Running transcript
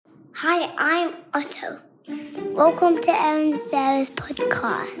Hi, I'm Otto. Welcome to Aaron and Sarah's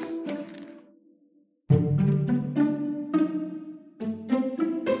podcast.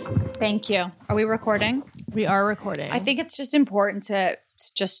 Thank you. Are we recording? We are recording. I think it's just important to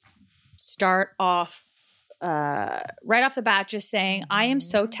just start off right off the bat just saying I am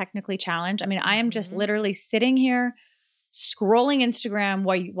so technically challenged. I mean, I am just literally sitting here scrolling Instagram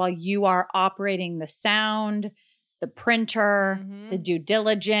while you are operating the sound, the printer, the due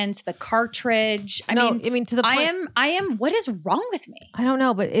diligence, the cartridge. I mean to the point. I am what is wrong with me? I don't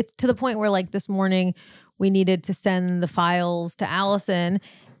know, but it's to the point where like this morning we needed to send the files to Allison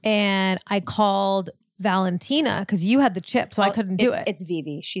and I called Valentina because you had the chip, so I couldn't do it. It's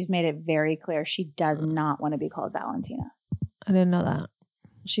Vivi. She's made it very clear she does not want to be called Valentina. I didn't know that.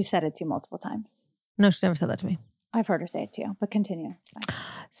 She said it to you multiple times. No, she never said that to me. I've heard her say it too, but continue. It's fine.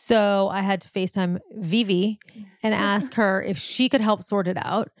 So I had to FaceTime Vivi and ask her if she could help sort it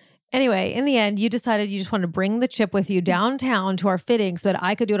out. Anyway, in the end, you decided you just wanted to bring the chip with you downtown to our fitting so that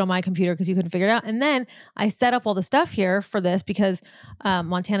I could do it on my computer because you couldn't figure it out. And then I set up all the stuff here for this because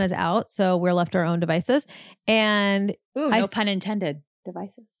Montana's out, so we're left our own devices. And no pun intended,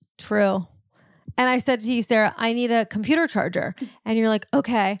 devices. True. And I said to you, Sarah, I need a computer charger. And you're like,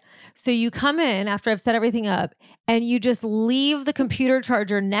 okay. So you come in after I've set everything up and you just leave the computer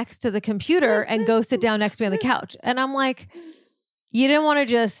charger next to the computer and go sit down next to me on the couch. And I'm like, you didn't want to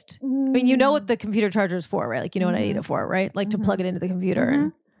just, I mean, you know what the computer charger is for, right? Like, you know what I need it for, right? Like to plug it into the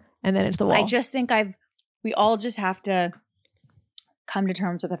computer and then it's the wall. I just think we all just have to come to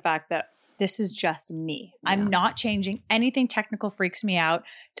terms with the fact that this is just me. Yeah. I'm not changing. Anything technical freaks me out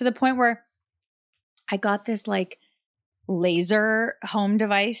to the point where I got this like laser home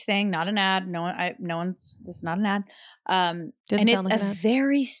device thing, not an ad. This is not an ad. And it's like a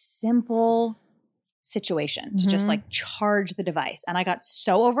very simple situation to just like charge the device. And I got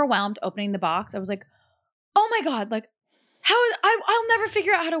so overwhelmed opening the box. I was like, oh my God, like I'll never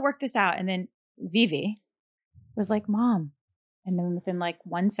figure out how to work this out. And then Vivi was like, Mom. And then within like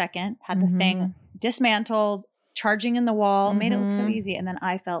 1 second had the thing dismantled, charging in the wall, made it look so easy. And then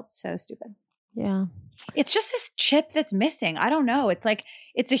I felt so stupid. Yeah. It's just this chip that's missing. I don't know. It's like,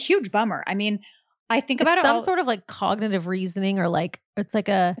 it's a huge bummer. I mean, I think about it. Some sort of like cognitive reasoning or like, it's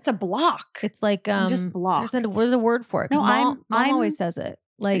a block. It's like, just blocked. There's a word for it. No, mom always says it.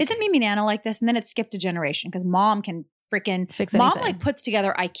 Like, isn't Mimi Nana like this? And then it skipped a generation because mom can freaking fix anything. Mom like puts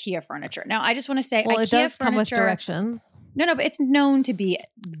together IKEA furniture. Now I just want to say, well, IKEA it does furniture, come with directions. No, but it's known to be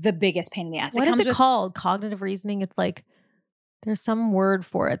the biggest pain in the ass. What is it called? Cognitive reasoning? It's like, there's some word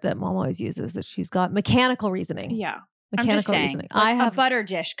for it that Mom always uses that she's got. Mechanical reasoning. Yeah. Mechanical reasoning. Like I have a butter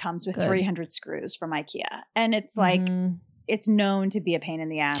dish comes with 300 screws from IKEA. And it's like, it's known to be a pain in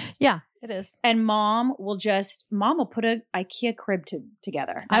the ass. Yeah, it is. And Mom will put an IKEA crib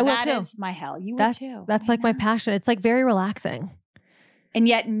together. Now, I will that too. That is my hell. You will too. That's like my passion. It's like very relaxing. And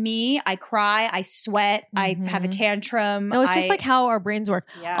yet me, I cry, I sweat, I have a tantrum. No, it's just like how our brains work.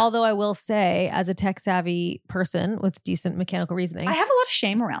 Yeah. Although I will say, as a tech savvy person with decent mechanical reasoning, I have a lot of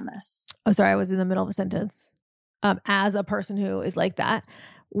shame around this. Oh, sorry. I was in the middle of a sentence. As a person who is like that,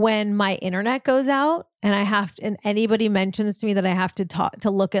 when my internet goes out and anybody mentions to me that I have to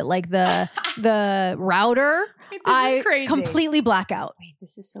look at like the router, I completely black out. Wait,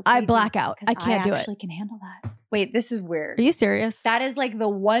 this is so crazy. I black out. I can't do it. I actually can handle that. Wait, this is weird. Are you serious? That is like the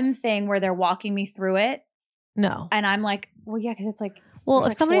one thing where they're walking me through it. No. And I'm like, well, yeah, because it's like, well,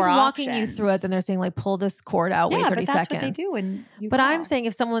 if somebody's walking you through it, then they're saying like, pull this cord out, wait 30 seconds. That's what they do. I'm saying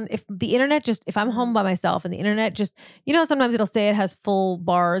if the internet if I'm home by myself and the internet sometimes it'll say it has full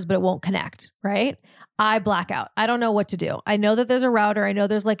bars, but it won't connect, right? I black out. I don't know what to do. I know that there's a router. I know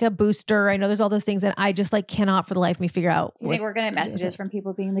there's like a booster. I know there's all those things. And I just like cannot for the life of me figure out. Do you think we're going to get messages from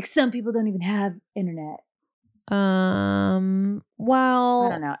people being like, some people don't even have internet? Well, I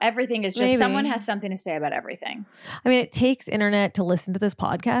don't know. Everything is just someone has something to say about everything. I mean, it takes internet to listen to this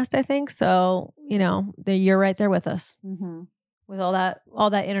podcast, I think. So, you're right there with us with all that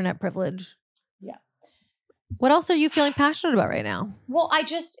internet privilege. Yeah. What else are you feeling passionate about right now? Well,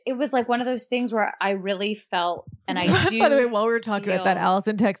 it was like one of those things where I really felt, and I do. By the way, while we were talking about that,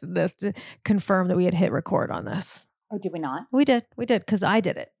 Allison texted us to confirm that we had hit record on this. Oh, did we not? We did because I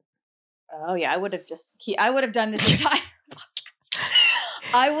did it. Oh yeah, I would have done this entire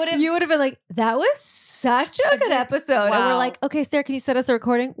podcast. You would have been like, that was such a good episode. Wow. And we're like, okay, Sarah, can you set us a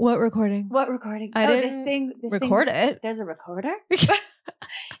recording? What recording? What recording? I didn't record it. There's a recorder?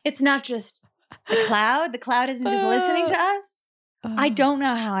 It's not just the cloud. The cloud isn't just listening to us. I don't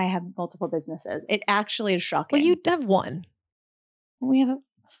know how I have multiple businesses. It actually is shocking. Well, you have one. We have a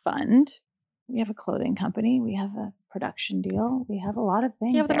fund. We have a clothing company. We have a production deal. We have a lot of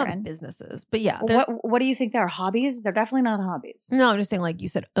things. Yeah, but they're not Erin. businesses. But yeah, there's, What do you think they're hobbies? They're definitely not hobbies. no, I'm just saying, like you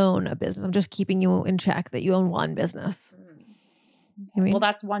said, own a business. I'm just keeping you in check that you own one business. I mean, Well,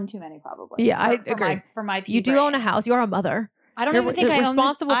 that's one too many, probably. Yeah, I for agree. For my you do own a house. You are a mother. I don't You're even think I own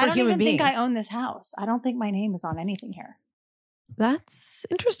responsible this. for I don't human even think beings. I own this house. I don't think my name is on anything here. That's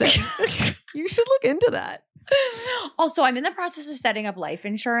interesting. You should look into that. Also, I'm in the process of setting up life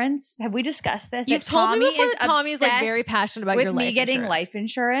insurance. Have we discussed this? You've That told me Tommy before is that Tommy's like very obsessed passionate about with your me life getting insurance. life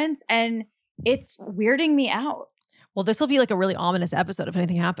insurance, and it's weirding me out. Well, this will be like a really ominous episode if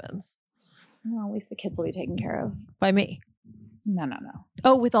anything happens Well, at least the kids will be taken care of. by me. No.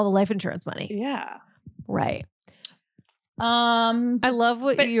 Oh, with all the life insurance money. Yeah. Right. I I love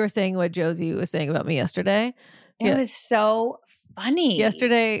what But- you were saying, what Josie was saying about me yesterday. It Yeah. was so funny.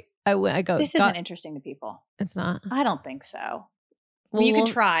 Yesterday, I go, This got- isn't interesting to people. it's not. I don't think so. Well, you can we'll-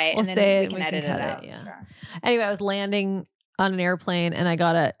 try it we'll and then say we it can and we can edit cut it it, out. yeah. Sure. Anyway, I was landing on an airplane and I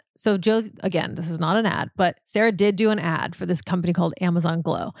got so Josie, again, this is not an ad, but Sarah did do an ad for this company called Amazon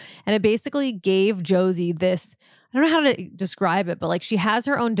Glow. And it basically gave Josie this, I don't know how to describe it, but like she has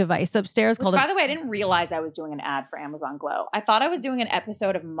her own device upstairs Which, called by the way, I didn't realize I was doing an ad for Amazon Glow. I thought I was doing an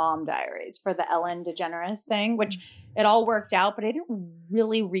episode of Mom Diaries for the Ellen DeGeneres thing, which it all worked out, but I didn't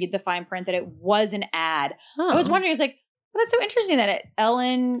really read the fine print that it was an ad. I was wondering, I was like, well, that's so interesting that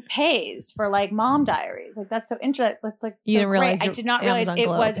Ellen pays for like Mom Diaries. Like that's so interesting. That's like so You didn't realize great. I your did not realize Amazon it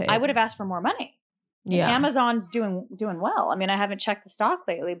Glow was. paid. I would have asked for more money. Yeah. Amazon's doing well. I mean, I haven't checked the stock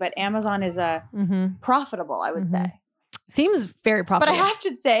lately, but Amazon is Mm-hmm. profitable, I would Mhm. say. Seems very But profitable. I have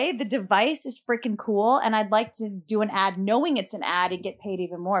to say, the device is freaking cool, and I'd like to do an ad knowing it's an ad and get paid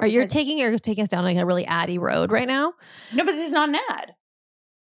even more. You're because- taking us down like a really addy road right now. no, but this is not an ad.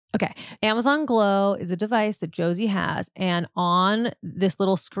 Okay. Amazon Glow is a device that Josie has. And on this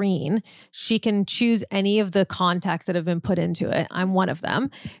little screen, she can choose any of the contacts that have been put into it. I'm one of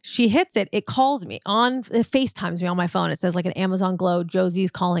them. She hits it. It calls me it FaceTimes me on my phone. It says like an Amazon Glow, Josie's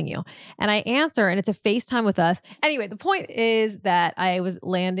calling you. And I answer and it's a FaceTime with us. Anyway, the point is that I was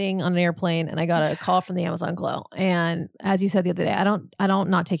landing on an airplane and I got a call from the Amazon Glow. And as you said the other day, I don't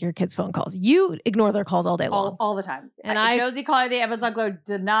not take your kids' phone calls. You ignore their calls all day long. All the time. And Josie calling the Amazon Glow,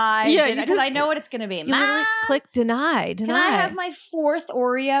 deny. Yeah, you because just- I know what it's going to be. You literally click deny. Can I have my fourth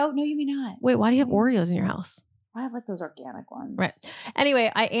Oreo? No, you may not. Wait, why do you have Oreos in your house? I have like those organic ones. Right.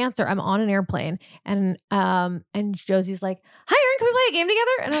 Anyway, I answer. I'm on an airplane, and Josie's like, "Hi, Erin, can we play a game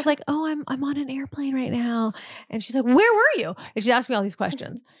together?" And I was like, "Oh, I'm on an airplane right now." And she's like, "Where were you?" And she asked me all these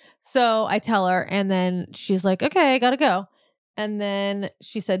questions. So I tell her, and then she's like, "Okay, I gotta go." And then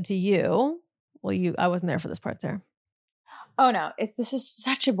she said to you, "Well, I wasn't there for this part, Sarah." Oh no, this is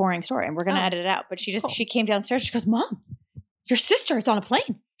such a boring story, and we're going to Oh. edit it out. But Cool. she came downstairs. She goes, "Mom, your sister is on a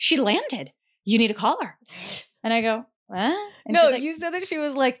plane. She landed. You need to call her." And I go, "What?" And No, she's like, you said that she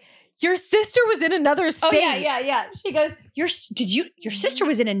was like, "Your sister was in another state." Oh yeah. She goes, Your sister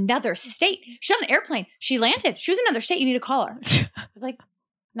was in another state. She's on an airplane. She landed. She was in another state. You need to call her." I was like,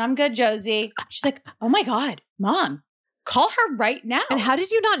 "No, I'm good, Josie." She's like, "Oh my God, Mom, call her right now." And how did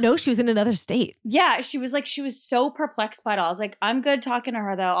you not know she was in another state? Yeah, she was so perplexed by it all. I was like, "I'm good talking to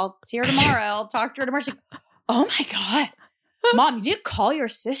her though. I'll see her tomorrow. I'll talk to her tomorrow." She's like, "Oh my God, Mom, you need to call your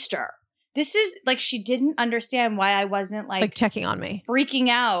sister." This is like, she didn't understand why I wasn't Like checking on me freaking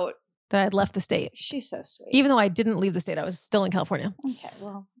out. that I'd left the state. She's so sweet. Even though I didn't leave the state, I was still in California. Okay,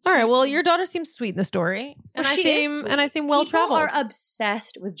 well. All right. Well, your daughter seems sweet in the story, and Well, I she seem is and I seem well traveled. People are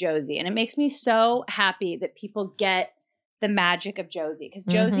obsessed with Josie, and it makes me so happy that people get the magic of Josie, because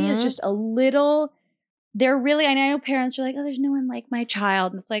Josie is Mhm. just a little. They're really. I know parents are like, "Oh, there's no one like my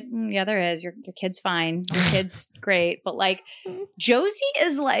child," and it's like, yeah, there is. Your kid's fine. Your kid's great, but like, Josie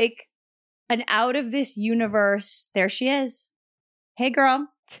is like an out of this universe. There she is. Hey, girl.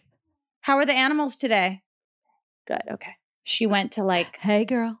 How are the animals today? Good. Okay. She went to like. Hey,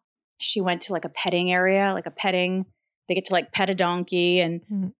 girl. She went to like a petting area, like a petting. They get to like pet a donkey,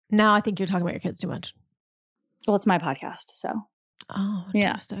 and Now I think you're talking about your kids too much. well, it's my podcast, so Oh,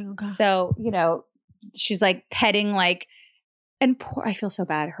 Yeah. interesting. Okay. so she's like petting like, and poor. I feel so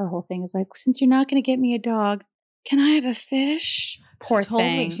bad. Her whole thing is like, since you're not going to get me a dog, can I have a fish? Poor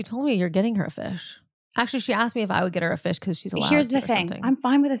thing. She told me you're getting her a fish. Actually, she asked me if I would get her a fish because she's allowed. Here's to the or thing. something. I'm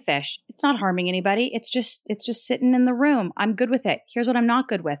fine with a fish. It's not harming anybody. It's just sitting in the room. I'm good with it. Here's what I'm not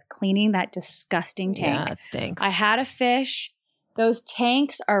good with: cleaning that disgusting tank. Yeah, it stinks. I had a fish. Those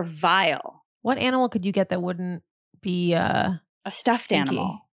tanks are vile. What animal could you get that wouldn't be A stuffed stinky?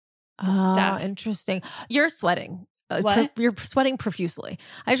 animal. Oh, stuff. interesting. You're sweating. What? You're sweating profusely.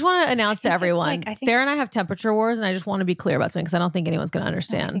 I just want to announce to everyone, I think- Sarah and I have temperature wars, and I just want to be clear about something because I don't think anyone's going to I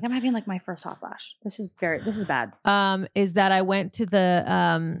understand. think I'm having like my first hot flash. This is bad. Is that I went to the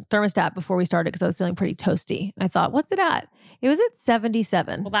thermostat before we started because I was feeling pretty toasty. I thought, what's it at? It was at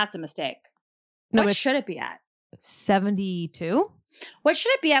 77. Well, that's a mistake. No, What it's should it be at? 72? What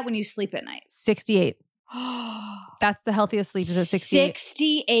should it be at when you sleep at night? 68. That's the healthiest sleep is at 68.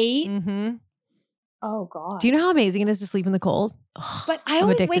 68? Mm-hmm. Oh God. Do you know how amazing it is to sleep in the cold? But I I'm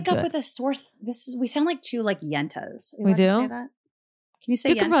always addicted wake to up it. with a sore. We sound like two like yentas. Are you We allowed to do? say that? Can you say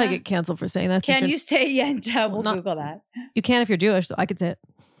You yenta? could probably get canceled for saying that. Can you say yenta? We'll Not- Google that. You can if you're Jewish, so I could say it.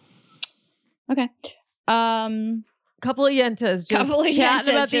 Okay. Couple of yentas, just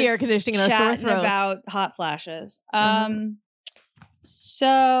chatting about the air conditioning and our sore Chatting throats. about hot flashes. Mhm.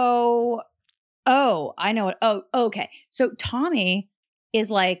 So, I know it. Oh, okay. So Tommy is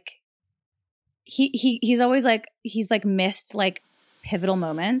like, he's always like, he's like missed like pivotal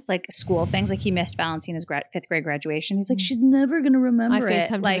moments, like school things. Like he missed Valentina's fifth grade graduation. He's like, she's never going to I remember it.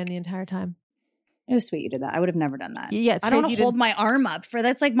 FaceTimed Like, him in the entire time. it was sweet you did that. I would have never done that. Yeah, it's I don't crazy want you to hold didn't- my arm up for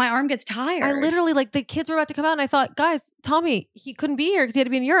that's like my arm gets tired. I literally, like, the kids were about to come out, and I thought, guys, Tommy, he couldn't be here because he had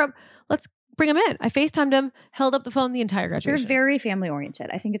to be in Europe. Let's bring him in. I FaceTimed him, held up the phone the entire You're graduation. very family oriented.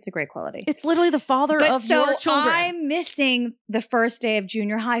 I think it's a great quality. It's literally the father But of so your children. I'm missing the first day of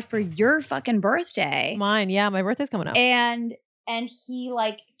junior high for your fucking birthday. Mine, yeah, my birthday's coming up. And he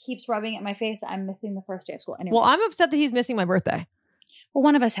like keeps rubbing at my face. I'm missing the first day of school. Anyway, Well, I'm upset that he's missing my birthday.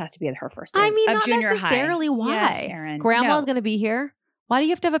 one of us has to be at her first day I mean, of not junior necessarily. high. Why? Yes, Erin. Grandma's No. going to be here. Why do you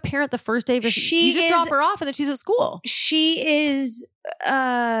have to have a parent the first day of your You just drop her off and then she's at school. She is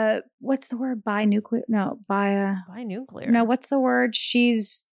what's the word? Binuclear? No, By nuclear. No, what's the word?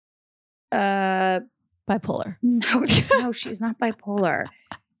 She's Bipolar. no, she's not bipolar.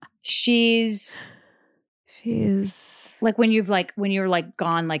 She's like when you're like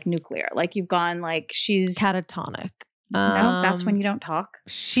gone like nuclear. Like you've gone like she's catatonic. No, that's when you don't talk.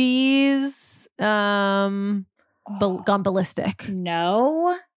 She's gone ballistic.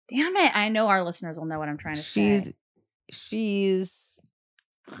 No. Damn it. I know our listeners will know what I'm trying to say. She's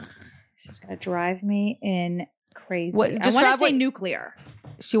gonna drive me in crazy. What- I describe want to say what- nuclear.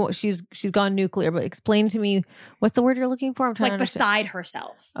 she's gone nuclear, but explain to me what's the word you're looking for? I'm trying Like to understand. beside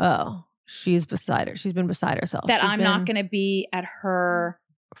herself. Oh, she's beside her. She's been beside herself. That She's I'm not been gonna be at her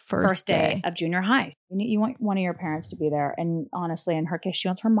first day of junior high. You want one of your parents to be there. And honestly, in her case, she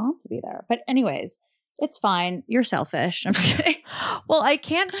wants her mom to be there. But anyways, it's fine. You're selfish. I'm just kidding. Well, I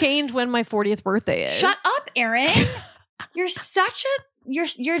can't change when my 40th birthday is. Shut up, Erin. You're such a you're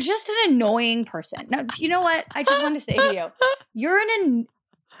just an annoying person. No, you know what? I just want to say to you, you're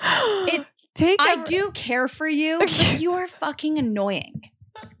I do care for you, but you are fucking annoying.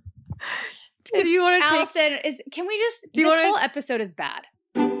 Do you want to take? Allison, can we just? Do you this wanna whole episode is bad.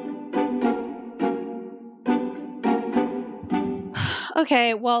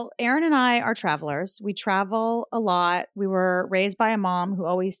 Okay, well, Erin and I are travelers. We travel a lot. We were raised by a mom who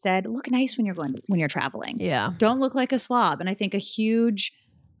always said, "Look nice when you're traveling. Yeah. Don't look like a slob." And I think a huge,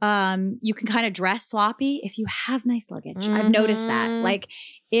 you can kind of dress sloppy if you have nice luggage. I've noticed that. Mhm. Like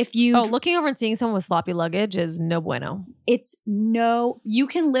if you, Looking over and seeing someone with sloppy luggage is no bueno. you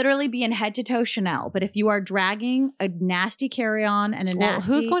can literally be in head to toe Chanel, but if you are dragging a nasty carry on and a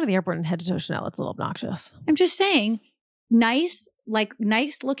nasty, Who's going to the airport in head to toe Chanel? It's a little obnoxious. I'm just saying, nice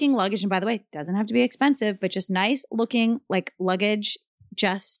looking luggage. And by the way, it doesn't have to be expensive, but just nice looking like luggage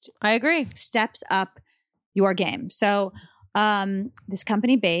just I agree. steps up your game. So this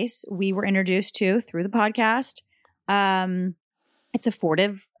company Base, we were introduced to through the podcast. It's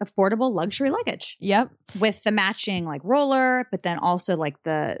affordable luxury luggage Yep. with the matching like roller, but then also like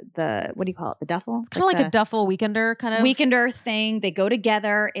the what do you call it? The duffel? It's Kind of like a duffel weekender kind of. weekender thing. They go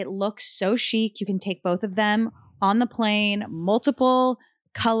together. It looks so chic. You can take both of them on the plane, multiple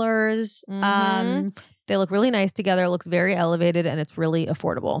colors. Mhm. They look really nice together. It looks very elevated and it's really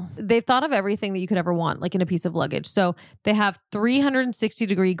affordable. They've thought of everything that you could ever want, like in a piece of luggage. So they have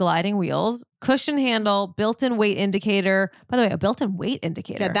 360-degree gliding wheels, cushion handle, built-in weight indicator. By the way, a built-in weight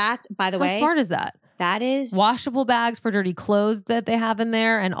indicator. Yeah, that's, by the How way, smart is that? that is Washable bags for dirty clothes that they have in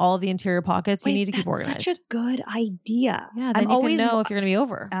there, and all the interior pockets you need to keep that's organized. such a good idea. Yeah, then I'm you always can know if you're going to be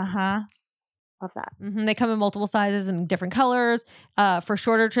over. Love that. They come in multiple sizes and different colors. For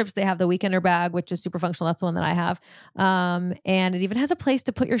shorter trips, they have the Weekender bag, which is super functional. That's the one that I have. And it even has a place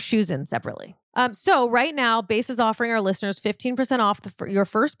to put your shoes in separately. So right now, Base is offering our listeners 15% off your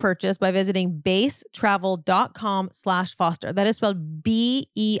first purchase by visiting basetravel.com/Foster. That is spelled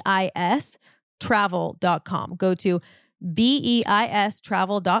BEIS travel.com. Go to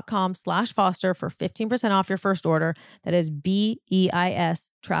BEIStravel.com/Foster for 15% off your first order. That is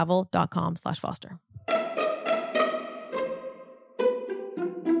BEIStravel.com/Foster.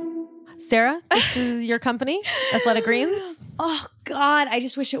 Sarah, this is your company, Athletic Greens. Oh God, I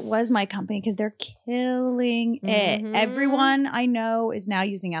just wish it was my company because they're killing it. Mhm. Everyone I know is now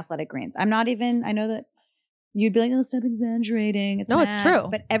using Athletic Greens. I know that you'd be like, oh, stop exaggerating. No, it's true.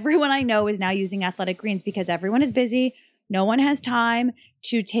 But everyone I know is now using Athletic Greens because everyone is busy. No one has time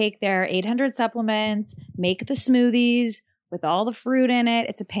to take their 800 supplements, make the smoothies with all the fruit in it.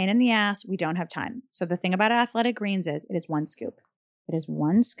 It's a pain in the ass. We don't have time. So the thing about Athletic Greens is it is one scoop. It is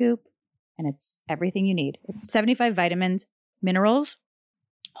one scoop and it's everything you need. It's 75 vitamins, minerals,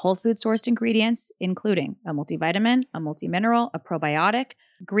 whole food sourced ingredients, including a multivitamin, a multimineral, a probiotic,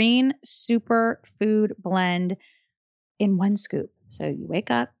 green super food blend in one scoop. So you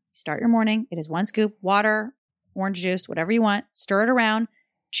wake up, start your morning. It is one scoop, water, orange juice, whatever you want, stir it around,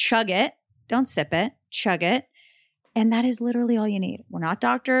 chug it. Don't sip it, chug it. And that is literally all you need. We're not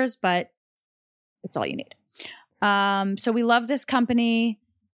doctors, but it's all you need. So we love this company.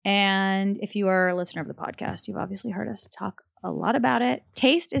 And if you are a listener of the podcast, you've obviously heard us talk a lot about it.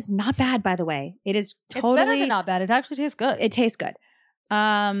 Taste is not bad, by the way. It is totally It's better than not bad. It actually tastes good. It tastes good.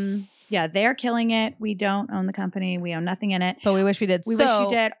 Yeah, they're killing it. We don't own the company. We own nothing in it. But we wish we did. We wish you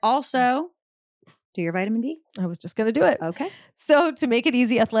did. Also, do your vitamin D. I was just going to do it. Okay. So to make it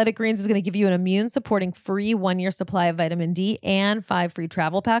easy, Athletic Greens is going to give you an immune-supporting free 1-year supply of vitamin D and 5 free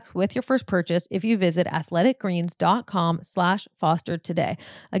travel packs with your first purchase if you visit athleticgreens.com/Foster today.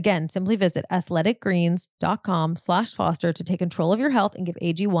 Again, simply visit athleticgreens.com/Foster to take control of your health and give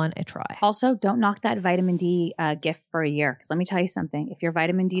AG1 a try. Also, don't knock that vitamin D gift for a year. Because let me tell you something. If you're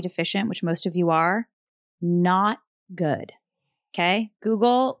vitamin D deficient, which most of you are, not good. Okay?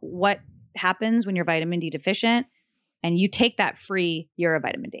 Google what happens when you're vitamin D deficient and you take that free year of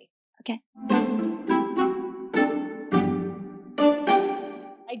vitamin D. Okay.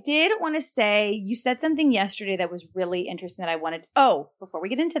 I did want to say, you said something yesterday that was really interesting that I wanted. Before we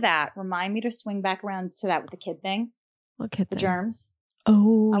get into that, remind me to swing back around to that with the kid thing. What kid The thing? germs.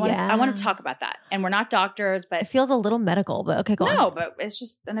 Oh, I want to talk about that. And we're not doctors, but It feels a little medical, but okay, go on. no, but it's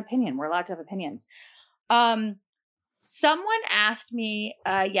just an opinion. We're allowed to have opinions. Someone asked me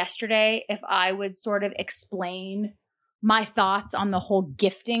yesterday if I would sort of explain my thoughts on the whole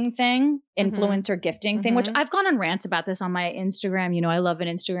gifting thing, influencer gifting thing, which I've gone on rants about this on my Instagram. You know, I love an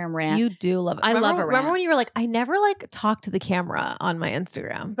Instagram rant. You do love it. I love a rant. Remember when you were like, I never like talk to the camera on my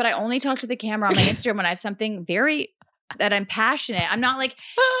Instagram. But I only talk to the camera on my Instagram when I have something that I'm passionate. I'm not like,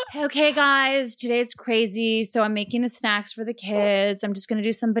 okay, guys, today it's crazy. So I'm making the snacks for the kids. I'm just going to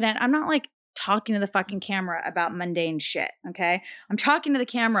do some banana. I'm not like talking to the fucking camera about mundane shit. Okay. I'm talking to the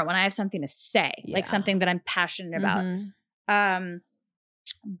camera when I have something to say, like something that I'm passionate about.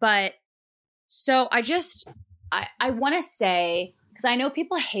 But so I want to say, because I know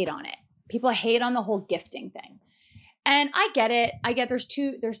people hate on it. People hate on the whole gifting thing. And I get it. There's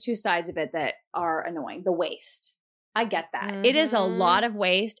two sides of it that are annoying. The waste. I get that. It is a lot of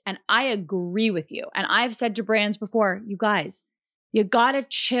waste. And I agree with you. And I've said to brands before, you guys, you got to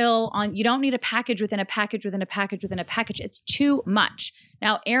chill on, you don't need a package within a package within a package within a package. It's too much.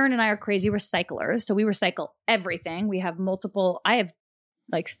 Now, Erin and I are crazy recyclers. So we recycle everything. I have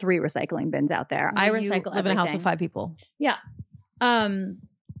like 3 recycling bins out there. I recycle everything. Live in a house with 5 people. Yeah.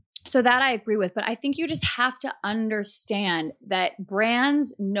 So that I agree with, but I think you just have to understand that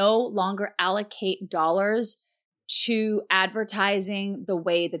brands no longer allocate dollars to advertising the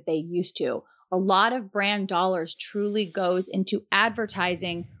way that they used to. A lot of brand dollars truly goes into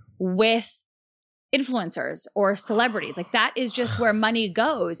advertising with influencers or celebrities. Like that is just where money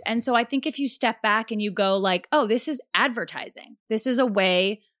goes. And so I think if you step back and you go like, oh, this is advertising. This is a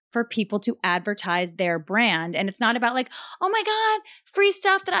way for people to advertise their brand. And it's not about like, oh my God, free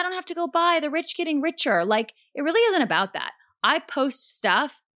stuff that I don't have to go buy, the rich getting richer. Like it really isn't about that. I post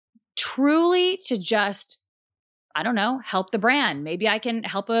stuff truly to just, I don't know, help the brand. Maybe I can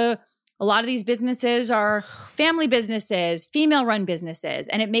help a lot of these businesses are family businesses, female-run businesses,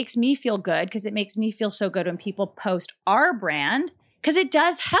 and it makes me feel good because it makes me feel so good when people post our brand because it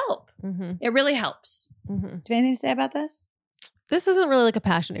does help. It really helps. Do you have anything to say about this? This isn't really like a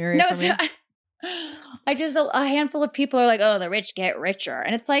passion area for me. A handful of people are like, oh, the rich get richer.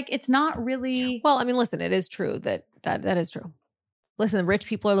 And it's like, it's not really. Well, I mean, listen, it is true that is true. Listen, the rich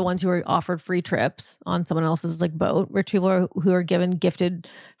people are the ones who are offered free trips on someone else's like boat. Rich people who are given gifted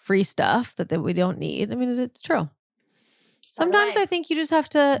free stuff that we don't need. I mean, it's true. Sometimes I think you just have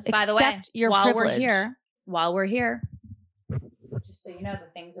to accept your privilege. While we're here, just so you know,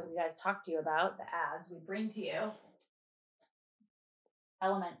 the things that we guys talk to you about, the ads we bring to you.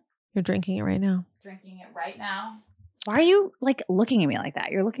 Element. You're drinking it right now. Drinking it right now. Why are you like looking at me like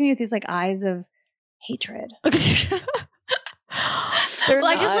that? You're looking at me with these like eyes of hatred. I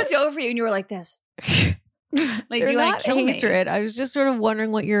just looked over you and you were like this. Like They're you want not to kill hatred. me. I was just sort of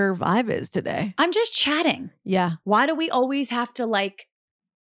wondering what your vibe is today. I'm just chatting. Yeah. Why do we always have to like,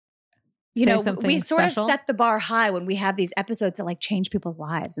 you Say know, something we sort special? of set the bar high when we have these episodes that like change people's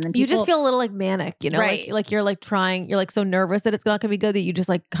lives. And then You people, just feel a little like manic, you know, Right. like you're like trying, you're like so nervous that it's not going to be good that you just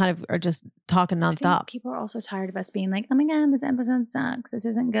like kind of are just talking I think nonstop. people are also tired of us being like, oh my God, this episode sucks. This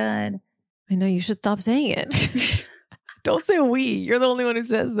isn't good. I know, you should stop saying it. Don't say we. You're the only one who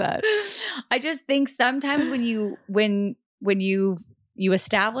says that. I just think sometimes when you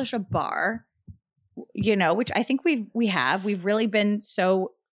establish a bar, you know, which I think we've really been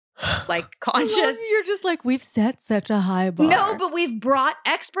so like I love conscious. you're just like, we've set such a high bar. No, but we've brought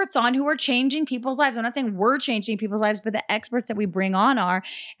experts on who are changing people's lives. I'm not saying we're changing people's lives, but the experts that we bring on are.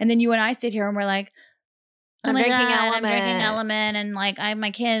 And then you and I sit here and we're like, I'm drinking I'm drinking Element. Element, and like I have my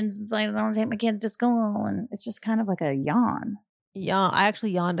kids. It's like I don't take my kids to school, and it's just kind of like a yawn. Yeah, I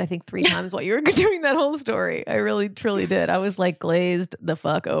actually yawned, I think 3 times while you were doing that whole story. I really, truly did. I was like glazed the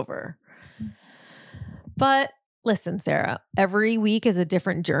fuck over. But listen, Sarah, every week is a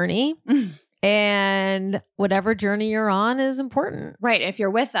different journey. And whatever journey you're on is important. Right. If you're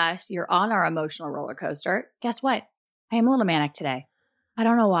with us, you're on our emotional roller coaster. Guess what? I am a little manic today. I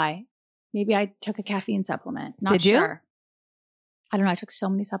don't know why. Maybe I took a caffeine supplement. Not Did you? sure. I don't know. I took so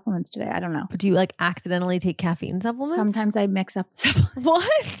many supplements today. I don't know. But do you like accidentally take caffeine supplements? Sometimes I mix up the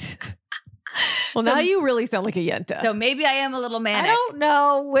supplements. What? Well, So- now you really sound like a yenta. So maybe I am a little I manic. don't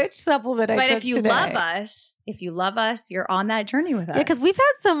know which supplement I But took if you today. love us, you're on that journey with us. Yeah, because we've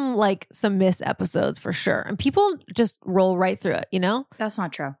had some miss episodes for sure. And people just roll right through it, you know? That's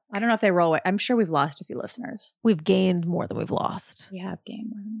not true. I don't know if they roll away. I'm sure we've lost a few listeners. We've gained more than we've lost. We have gained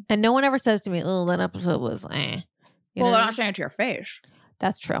one. And no one ever says to me, oh, that episode was You Well, know? they're not saying it to your face.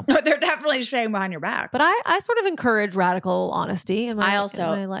 That's true. They're definitely saying behind your back. But I sort of encourage radical honesty in my, I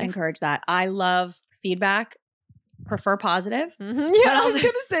also in my life. encourage that. I love feedback, prefer positive. Yeah, But I I'll- was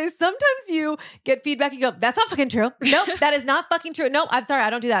gonna say sometimes you get feedback, you go, "That's not fucking true." Nope, that is not fucking true. Nope, I'm sorry,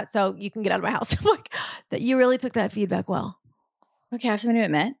 I don't do that. So you can get out of my house. I'm like, that you really took that feedback well. Okay, I have something to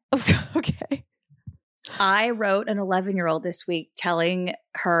admit. Okay. I wrote an 11-year-old this week telling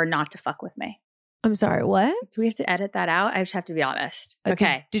her not to fuck with me. I'm sorry. What? Do we have to edit that out? I just have to be honest. Did-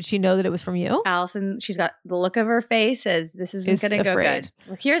 Okay. Did she know that it was from you? Allison, she's got the look of her face says this isn't Is going to go afraid. good.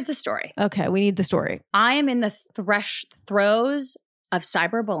 Well, here's the story. Okay, we need the story. I am in the throes of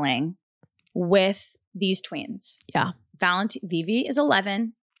cyberbullying with these tweens. Yeah. Vivi is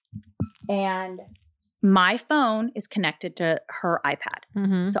 11 and my phone is connected to her iPad.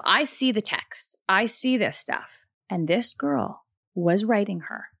 Mm-hmm. So I see the texts. I see this stuff. And this girl was writing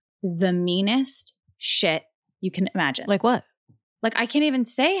her the meanest shit you can imagine. Like what? Like I can't even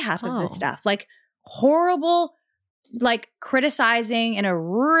say half of this Oh. stuff. Like horrible, like criticizing in a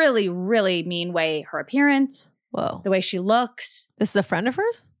really, really mean way her appearance, Whoa. the way she looks. This is a friend of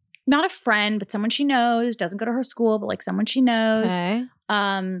hers? Not a friend, but someone she knows, doesn't go to her school, but like someone she knows. Okay.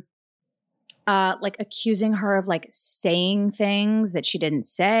 Like accusing her of like saying things that she didn't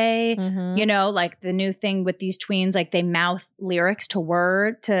say. Mhm. You know, like the new thing with these tweens, like they mouth lyrics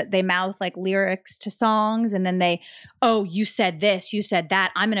they mouth like lyrics to songs, and then oh, you said this, you said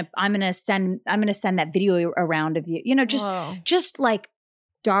that. I'm gonna send that video around of you. You know, Whoa. just like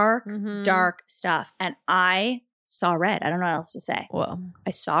dark, Mhm. dark stuff. And I saw red. I don't know what else to say. Whoa.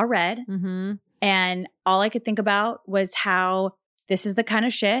 I saw red, Mm-hmm. and all I could think about was how this is the kind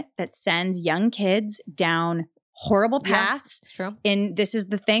of shit that sends young kids down horrible Yeah. paths. It's true. And this is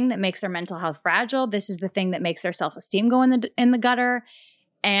the thing that makes their mental health fragile. This is the thing that makes their self-esteem go in the gutter.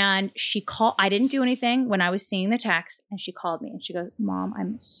 And she called. I didn't do anything when I was seeing the text, and she called me and she goes, "Mom,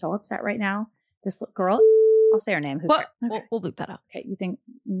 I'm so upset right now. This little girl, I'll say her name. Who What? cares? Okay. We'll bleep that out. Okay, you think?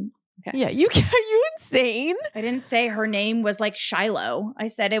 Okay. Yeah, you are you insane? I didn't say her name was like Shiloh. I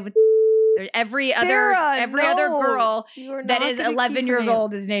said it was every Sarah, other no. girl You are that not is gonna 11 keep years her name.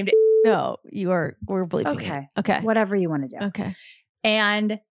 old is named. No, we're bleeping Okay. it. Okay. Whatever you want to do. Okay.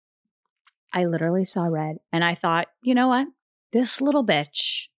 And I literally saw red, and I thought, you know what? This little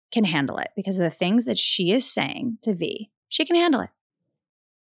bitch can handle it because of the things that she is saying to V. She can handle it.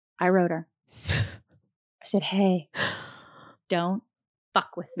 I wrote her. I said, hey, don't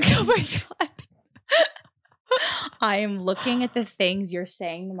fuck with me. Oh my God. I am looking at the things you're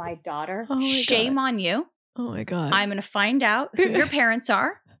saying to my daughter. Oh my Shame on you. Oh my God. I'm going to find out who your parents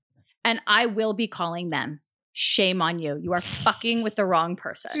are, and I will be calling them. Shame on you. You are fucking with the wrong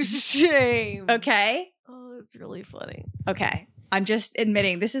person. Shame. Okay? Oh, that's really funny. Okay. I'm just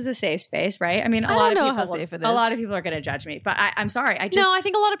admitting this is a safe space, right? I mean, I don't know how safe it is. A lot of people are going to judge me, but I'm sorry. I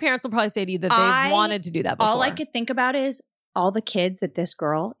think a lot of parents will probably say to you that they've wanted to do that before. All I could think about is all the kids that this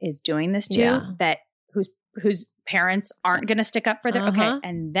girl is doing this to, that whose parents aren't going to stick up for their, okay.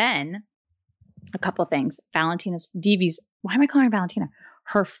 And then a couple of things. Vivi's, why am I calling her Valentina?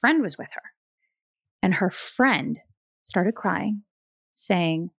 Her friend was with her, and her friend started crying,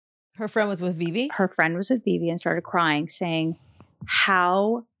 saying, her friend was with Vivi? Her friend was with Vivi and started crying, saying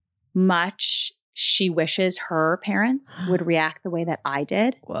how much she wishes her parents would react the way that I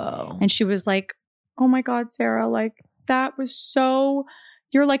did. Whoa. And she was like, oh my God, Sarah, like that was so,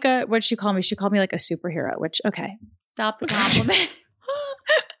 you're like what'd she call me? She called me like a superhero, which, okay, stop the compliments.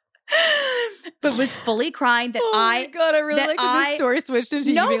 But was fully crying that my God, I really like when this story switched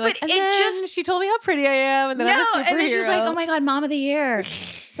into you being like, and then she told me how pretty I am, and then I'm a superhero. And then she was like, oh my God, mom of the year.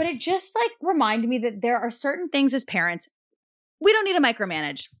 But it just like reminded me that there are certain things as parents, we don't need to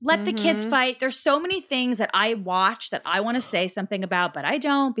micromanage. Let the kids fight. There's so many things that I watch that I want to say something about, but I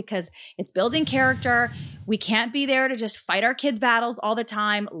don't because it's building character. We can't be there to just fight our kids' battles all the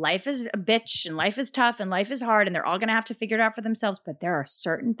time. Life is a bitch and life is tough and life is hard and they're all going to have to figure it out for themselves. But there are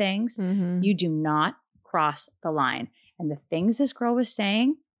certain things you do not cross the line. And the things this girl was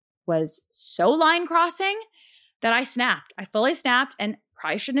saying was so line crossing that I snapped. I fully snapped and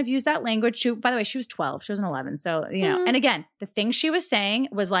probably shouldn't have used that language. By the way, she was 12. She wasn't 11. So, you know, and again, the thing she was saying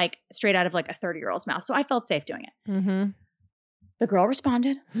was like straight out of like a 30-year-old's mouth. So I felt safe doing it. The girl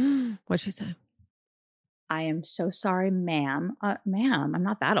responded. What'd she say? I am so sorry, ma'am. Ma'am, I'm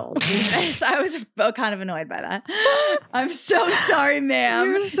not that old. I was kind of annoyed by that. I'm so sorry, ma'am.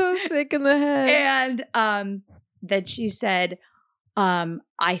 You're so sick in the head. And that she said,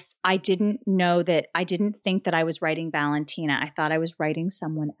 I didn't know that, I didn't think that I was writing Valentina. I thought I was writing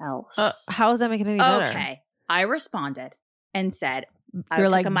someone else. How is that making it any better? Okay. I responded and said, You're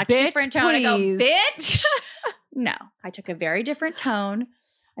like, a much bitch, different tone. please. I go, bitch. No, I took a very different tone.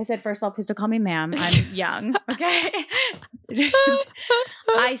 I said, first of all, please don't call me ma'am. I'm young. Okay.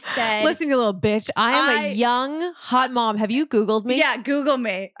 I said, listen, you little bitch. I am a young, hot mom. Have you Googled me? Yeah, Google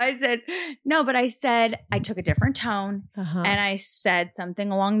me. I said, no, but I said, I took a different tone and I said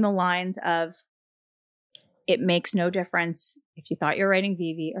something along the lines of, it makes no difference if you thought you're writing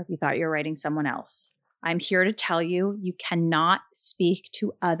Vivi or if you thought you're writing someone else. I'm here to tell you, you cannot speak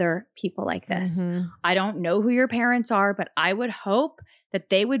to other people like this. I don't know who your parents are, but I would hope that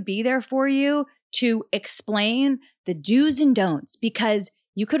they would be there for you to explain the do's and don'ts, because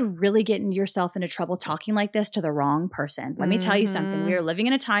you could really get yourself into trouble talking like this to the wrong person. Let me tell you something. We are living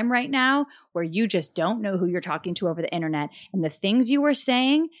in a time right now where you just don't know who you're talking to over the internet. And the things you were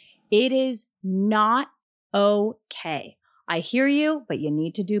saying, it is not okay. I hear you, but you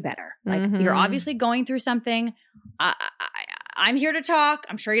need to do better. Like you're obviously going through something. I'm here to talk.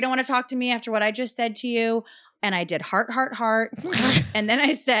 I'm sure you don't want to talk to me after what I just said to you. And I did heart. And then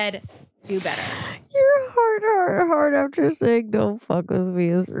I said, do better. Your heart after saying don't fuck with me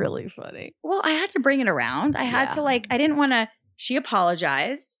is really funny. Well, I had to bring it around. I had to I didn't want to, she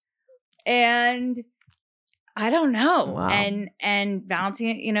apologized. And I don't know. Wow. And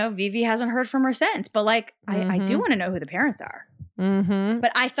Valentina, you know, Vivi hasn't heard from her since. But like, I do want to know who the parents are.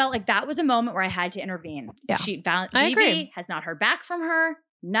 But I felt like that was a moment where I had to intervene. Yeah. Vivi has not heard back from her.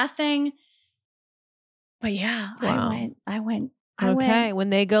 Nothing. But yeah, wow. I went. Okay,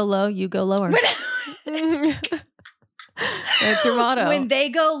 when they go low, you go lower. That's your motto. When they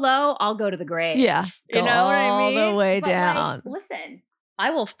go low, I'll go to the grave. Yeah. You know what I mean? All the way down. Like, listen,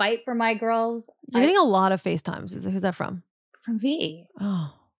 I will fight for my girls. You're getting a lot of FaceTimes. Who's that from? From V.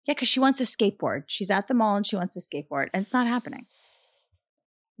 Oh. Yeah, because she wants a skateboard. She's at the mall and she wants a skateboard. And it's not happening.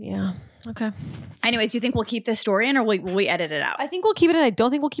 Yeah. Okay. Anyways, you think we'll keep this story in or will we edit it out? I think we'll keep it in. I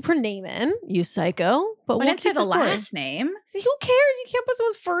don't think we'll keep her name in, you psycho. But we'll didn't say the last name. Who cares? You can't put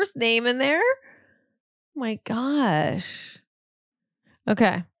someone's first name in there. Oh my gosh.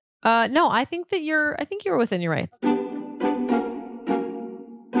 Okay. No, I think you're within your rights.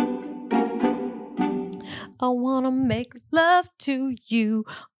 I want to make love to you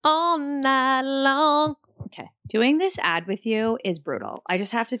all night long. Okay. Doing this ad with you is brutal. I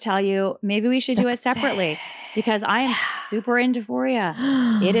just have to tell you, maybe we should do it separately because I am super into Euphoria.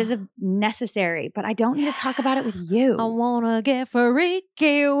 It is necessary, but I don't need to talk about it with you. I want to get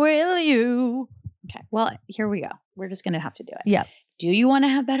freaky with you. Okay. Well, here we go. We're just going to have to do it. Yeah. Do you want to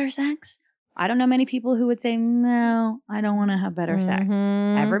have better sex? I don't know many people who would say, no, I don't want to have better sex.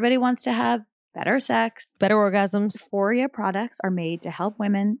 Everybody wants to have better sex. Better orgasms. Euphoria products are made to help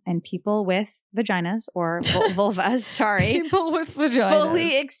women and people with vaginas or vulvas, sorry. People with vaginas.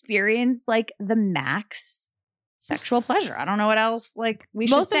 Fully experience like the max sexual pleasure. I don't know what else like we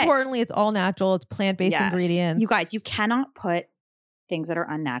should Most say. importantly, it's all natural. It's plant-based Yes. ingredients. You guys, you cannot put things that are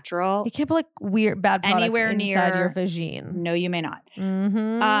unnatural You can't put like weird, bad products anywhere inside near your vagine. No, you may not.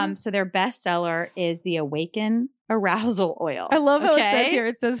 Mm-hmm. So their bestseller is the Awaken Arousal Oil. I love how it Okay? says here.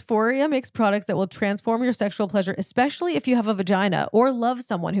 It says Foria makes products that will transform your sexual pleasure, especially if you have a vagina or love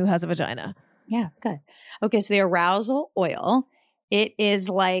someone who has a vagina. Yeah, it's good. Okay, so the Arousal Oil, it is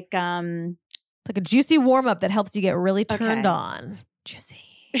like It's like a juicy warm up that helps you get really turned Okay. on. Juicy.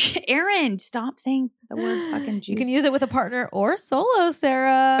 Aaron, stop saying the word fucking juice. You can use it with a partner or solo,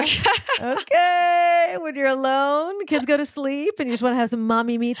 Sarah. Okay. When you're alone, kids go to sleep and you just want to have some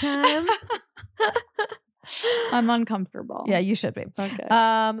mommy me time. I'm uncomfortable. Yeah, you should be. Okay.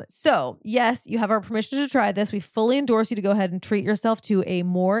 So yes, you have our permission to try this. We fully endorse you to go ahead and treat yourself to a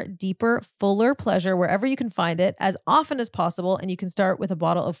more deeper, fuller pleasure wherever you can find it as often as possible. And you can start with a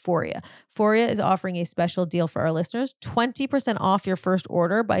bottle of Foria. Foria is offering a special deal for our listeners, 20% off your first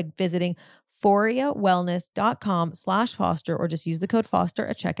order by visiting ForiaWellness.com/Foster or just use the code Foster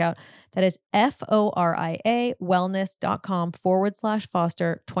at checkout. That is FORIA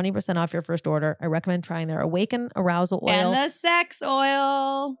Wellness.com/Foster, 20% off your first order. I recommend trying their Awaken Arousal Oil. And the sex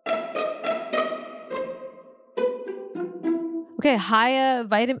oil. Okay, Haya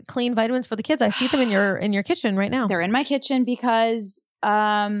clean vitamins for the kids. I see them in your kitchen right now. They're in my kitchen because the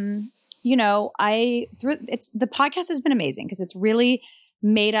podcast has been amazing because it's really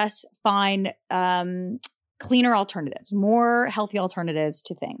made us find cleaner alternatives, more healthy alternatives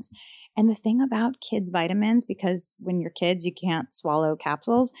to things. And the thing about kids' vitamins, because when you're kids, you can't swallow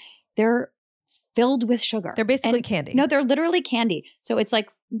capsules, they're filled with sugar. They're basically candy. No, they're literally candy. So it's like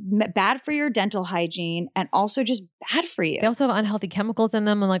bad for your dental hygiene and also just bad for you. They also have unhealthy chemicals in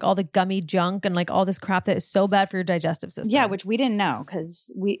them and like all the gummy junk and like all this crap that is so bad for your digestive system. Yeah, which we didn't know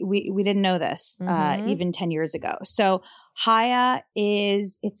because we didn't know this Mhm. even 10 years ago. So Haya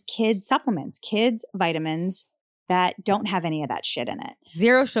it's kids supplements, kids vitamins that don't have any of that shit in it.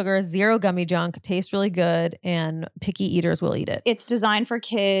 Zero sugar, zero gummy junk, tastes really good, and picky eaters will eat it. It's designed for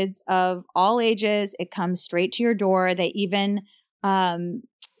kids of all ages. It comes straight to your door. They even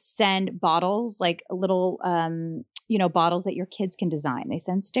send bottles, like little bottles that your kids can design. They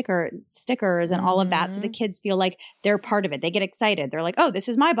send stickers and all of that. So the kids feel like they're part of it. They get excited. They're like, oh, this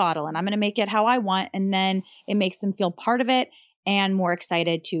is my bottle and I'm going to make it how I want. And then it makes them feel part of it and more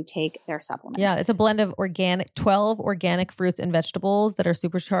excited to take their supplements. Yeah, it's a blend of 12 organic fruits and vegetables that are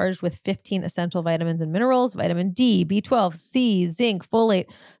supercharged with 15 essential vitamins and minerals, vitamin D, B12, C, zinc, folate,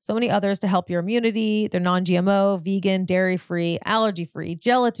 so many others to help your immunity. They're non-GMO, vegan, dairy-free, allergy-free,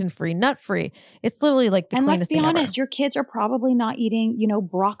 gelatin-free, nut-free. It's literally like the and cleanest let's be thing honest, ever. your kids are probably not eating,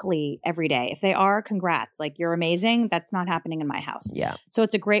 broccoli every day. If they are, congrats. Like, you're amazing. That's not happening in my house. Yeah. So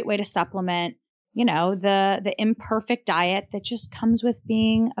it's a great way to supplement the imperfect diet that just comes with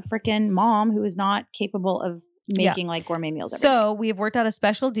being a freaking mom who is not capable of making like gourmet meals every day. So we've worked out a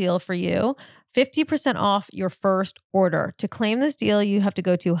special deal for you. 50% off your first order. To claim this deal, you have to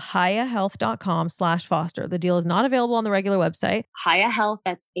go to hiyahealth.com/Foster. The deal is not available on the regular website. Hiya Health,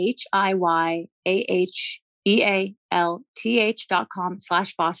 that's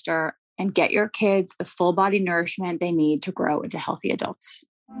HIYAHEALTH.com/Foster, and get your kids the full body nourishment they need to grow into healthy adults.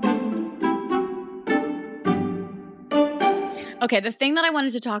 Okay, the thing that I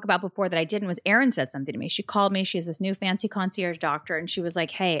wanted to talk about before that I didn't was Erin said something to me. She called me. She has this new fancy concierge doctor. And she was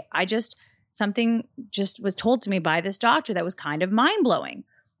like, hey, something just was told to me by this doctor that was kind of mind-blowing.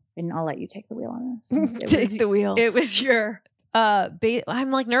 And I'll let you take the wheel on this. Take the wheel. It was your...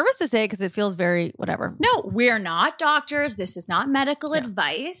 I'm like nervous to say it because it feels very whatever. No, we're not doctors. This is not medical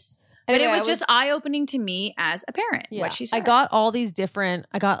advice. But Anyway, it was just eye-opening to me as a parent, what she said. I got all these different,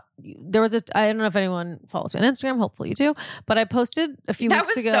 I don't know if anyone follows me on Instagram, hopefully you do, but I posted a few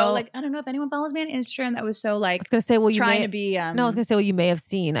weeks ago. So like, I don't know if anyone follows me on Instagram. That was so like, I was going to say, well, you trying may, to be, no, I was going to say, well, you may have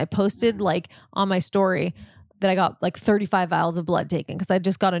seen, I posted like on my story that I got like 35 vials of blood taken because I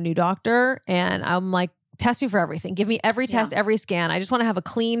just got a new doctor and I'm like, test me for everything. Give me every test, every scan. I just want to have a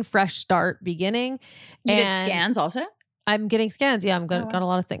clean, fresh start beginning. You did scans also? I'm getting scans. Yeah, got a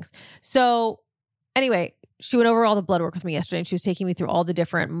lot of things. So anyway, she went over all the blood work with me yesterday and she was taking me through all the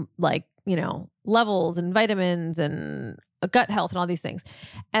different levels and vitamins and gut health and all these things.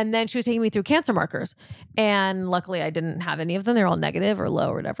 And then she was taking me through cancer markers. And luckily I didn't have any of them. They're all negative or low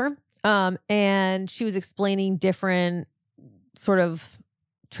or whatever. And she was explaining different sort of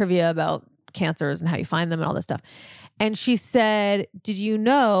trivia about cancers and how you find them and all this stuff. And she said, did you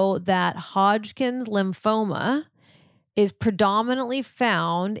know that Hodgkin's lymphoma is predominantly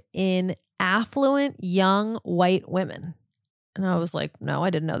found in affluent young white women? And I was like, no, I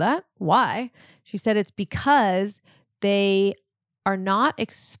didn't know that. Why? She said it's because they are not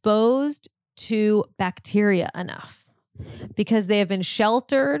exposed to bacteria enough, because they have been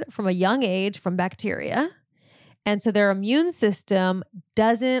sheltered from a young age from bacteria. And so their immune system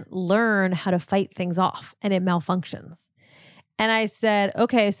doesn't learn how to fight things off, and it malfunctions. And I said,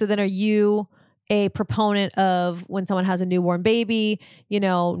 okay, so then are you a proponent of when someone has a newborn baby, you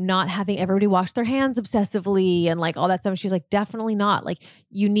know, not having everybody wash their hands obsessively and like all that stuff? And she's like, definitely not. Like,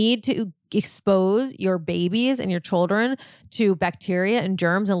 you need to expose your babies and your children to bacteria and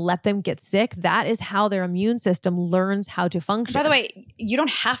germs and let them get sick. That is how their immune system learns how to function. By the way, you don't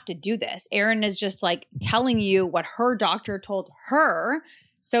have to do this. Erin is just like telling you what her doctor told her.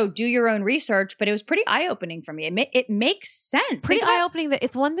 So do your own research, but it was pretty eye-opening for me. It makes sense. Pretty eye-opening that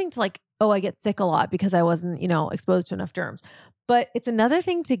it's one thing to like, oh, I get sick a lot because I wasn't, you know, exposed to enough germs. But it's another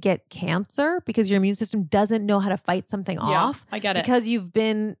thing to get cancer because your immune system doesn't know how to fight something off. I get it. Because you've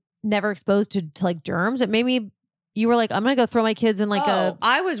been never exposed to like germs. It made me, you were like, I'm going to go throw my kids in like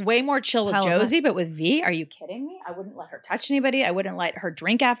I was way more chill with Hell, Josie, but with V, are you kidding me? I wouldn't let her touch anybody. I wouldn't let her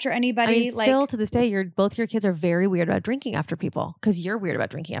drink after anybody. I mean, still to this day, both your kids are very weird about drinking after people because you're weird about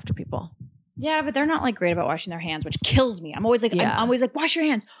drinking after people. Yeah, but they're not like great about washing their hands, which kills me. I'm always like, I'm always like, wash your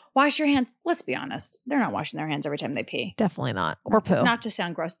hands, wash your hands. Let's be honest. They're not washing their hands every time they pee. Definitely not. Or poo. Not to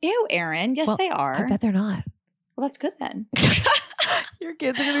sound gross. Ew, Erin. Yes, they are. I bet they're not. Well, that's good then. Your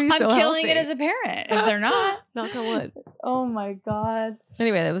kids are going to be so I'm killing healthy. it as a parent if they're not. Knock on wood. Oh my God.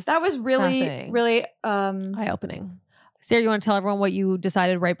 Anyway, that was really, really eye-opening. Sarah, you want to tell everyone what you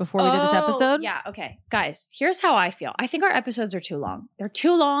decided right before we did this episode? Yeah. Okay. Guys, here's how I feel. I think our episodes are too long. They're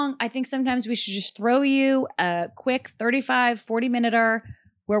too long. I think sometimes we should just throw you a quick 35, 40-minute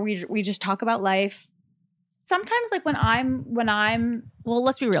where we just talk about life. Sometimes like when I'm well,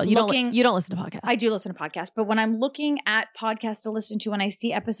 let's be real. You don't listen to podcasts. I do listen to podcasts, but when I'm looking at podcasts to listen to and I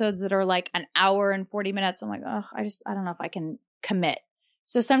see episodes that are like an hour and 40 minutes, I'm like, oh, I don't know if I can commit.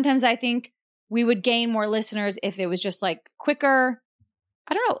 So sometimes I think we would gain more listeners if it was just like quicker.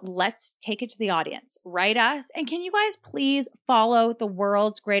 I don't know. Let's take it to the audience. Write us. And can you guys please follow the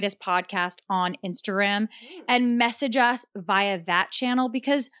world's greatest podcast on Instagram and message us via that channel?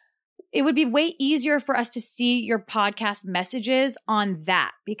 Because it would be way easier for us to see your podcast messages on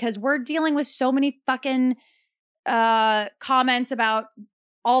that, because we're dealing with so many fucking comments about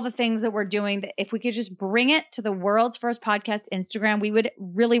all the things that we're doing, that if we could just bring it to the world's first podcast Instagram, we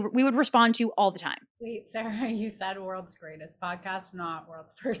would respond to all the time. Wait, Sarah, you said world's greatest podcast, not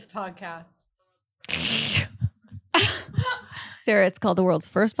world's first podcast. Sarah, it's called the world's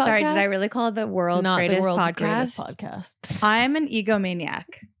first podcast. Sorry, did I really call it the world's greatest podcast? I'm an egomaniac.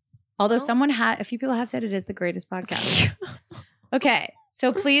 Although a few people have said it is the greatest podcast. Okay,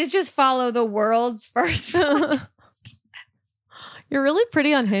 so please just follow the world's first podcast. You're really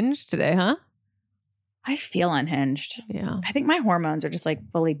pretty unhinged today, huh? I feel unhinged. Yeah. I think my hormones are just like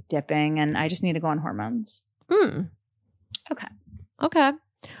fully dipping and I just need to go on hormones. Okay.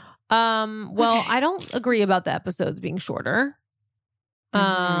 Well, I don't agree about the episodes being shorter.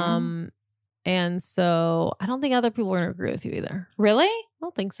 And so I don't think other people are going to agree with you either. Really? I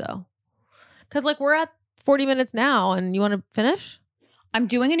don't think so. Because like we're at 40 minutes now and you want to finish? I'm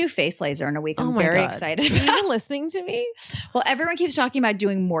doing a new face laser in a week. I'm very excited. Are you even listening to me? Well, everyone keeps talking about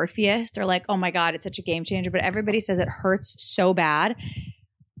doing Morpheus. They're like, oh my God, it's such a game changer. But everybody says it hurts so bad.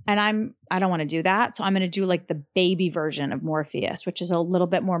 And I don't want to do that. So I'm going to do like the baby version of Morpheus, which is a little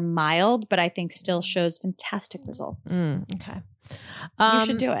bit more mild, but I think still shows fantastic results. Okay. You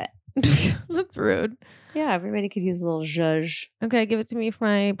should do it. That's rude. Yeah, everybody could use a little zhuzh. Okay, give it to me for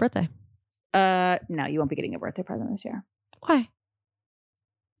my birthday. No, you won't be getting a birthday present this year. Why?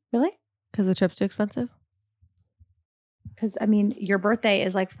 Really? Because the trip's too expensive? Because, I mean, your birthday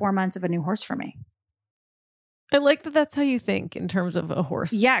is like 4 months of a new horse for me. I like that that's how you think in terms of a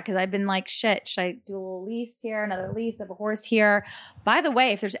horse. Yeah, because I've been like, shit, should I do a little lease here, another lease of a horse here? By the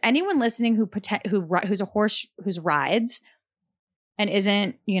way, if there's anyone listening who's a horse who's rides and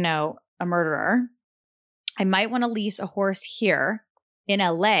isn't, you know, a murderer, I might want to lease a horse here in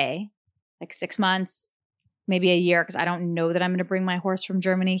LA, like 6 months, maybe a year, because I don't know that I'm going to bring my horse from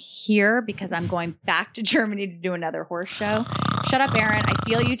Germany here because I'm going back to Germany to do another horse show. Shut up, Erin. I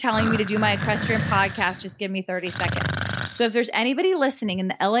feel you telling me to do my equestrian podcast. Just give me 30 seconds. So if there's anybody listening in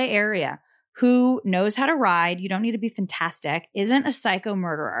the LA area who knows how to ride, you don't need to be fantastic, isn't a psycho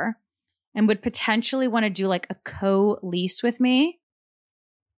murderer, and would potentially want to do like a co-lease with me,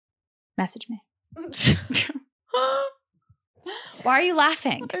 message me. Why are you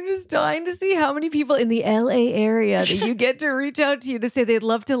laughing? I'm just dying to see how many people in the LA area that you get to reach out to you to say they'd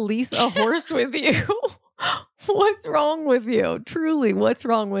love to lease a horse with you. What's wrong with you? Truly, what's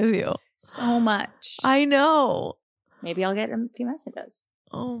wrong with you? So much. I know. Maybe I'll get a few messages.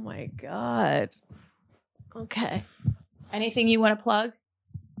 Oh my God. Okay. Anything you want to plug?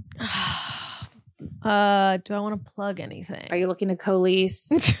 Do I want to plug anything? Are you looking to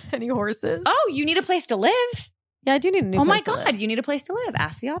co-lease? Any horses? Oh, you need a place to live? Yeah, I do need a new Oh my place to God, live. you need a place to live.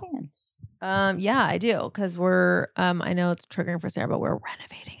 Ask the audience. Yeah, I do. Because we're I know it's triggering for Sarah, but we're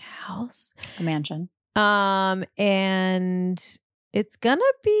renovating a house. A mansion. And it's gonna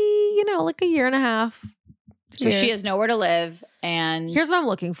be, like a year and a half. So she has nowhere to live, and Here's what I'm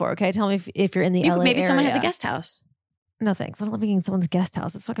looking for. Okay, tell me if you're in the LA maybe someone has a area. guest house. No thanks. I'm living in someone's guest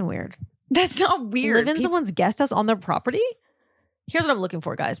house. It's fucking weird. That's not weird. Live in someone's guest house on their property? Here's what I'm looking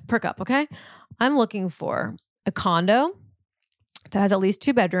for, guys. Perk up, okay? I'm looking for a condo that has at least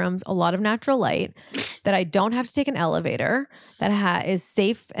 2 bedrooms, a lot of natural light, that I don't have to take an elevator, that is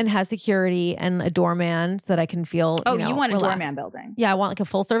safe and has security and a doorman so that I can feel, Oh, you want a relaxed. doorman building? Yeah, I want like a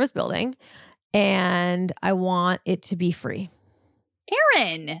full service building, and I want it to be free.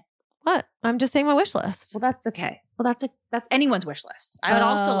 Erin. What? I'm just saying my wish list. Well, that's okay. Well, that's anyone's wish list. I would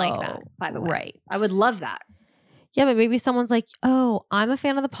also like that, by the way. Right. I would love that. Yeah, but maybe someone's like, oh, I'm a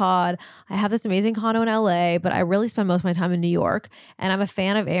fan of the pod. I have this amazing condo in LA, but I really spend most of my time in New York. And I'm a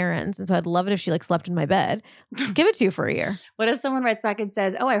fan of Erin's. And so I'd love it if she slept in my bed. Give it to you for a year. What if someone writes back and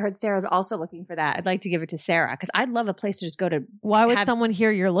says, oh, I heard Sarah's also looking for that. I'd like to give it to Sarah because I'd love a place to just go to. Why would someone hear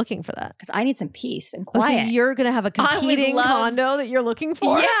you're looking for that? Because I need some peace and Oh, quiet. so you're going to have a competing love- condo that you're looking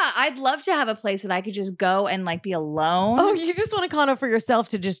for? Yeah, I'd love to have a place that I could just go and be alone. Oh, you just want a condo for yourself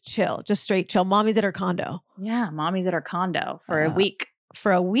to just chill, just straight chill. Mommy's at her condo. Yeah, mommy's at her condo for a week.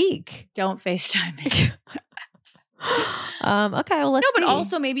 For a week. Don't FaceTime me. Okay, well, let's No, but see.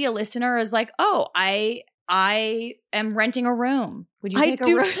 also maybe a listener is like, oh, I am renting a room. Would you I take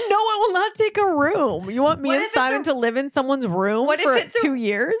do. a No, room? I will not take a room. You want me What and if it's Simon to live in someone's room What if for it's a- 2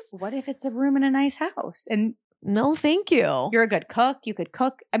 years? What if it's a room in a nice house? And No, thank you. you're a good cook. You could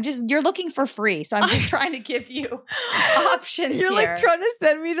cook. You're looking for free. So I'm just trying to give you options You're here. trying to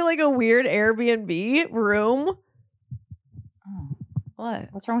send me to a weird Airbnb room. Oh, What?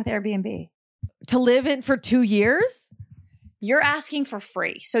 what's wrong with Airbnb? To live in for 2 years? You're asking for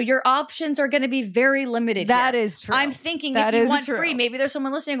free. So your options are going to be very limited. That here. is true. I'm thinking That if you is want true. free, maybe there's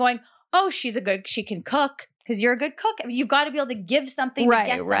someone listening going, oh, she can cook because you're a good cook. I mean, you've got to be able to give something Right, to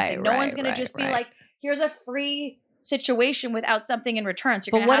get something. right, No one's right, going to just be right. like, here's a free situation without something in return. So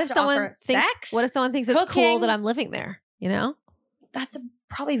you're But going what to if have to someone offer thinks? sex. What if someone thinks it's cool cooking. that I'm living there? You know? That's a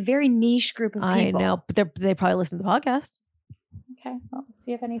probably very niche group of people. I know, but they probably listen to the podcast. Okay, well, let's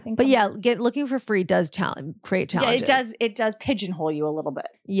see if anything. But comes. yeah, looking for free does create challenges. Yeah, it does pigeonhole you a little bit.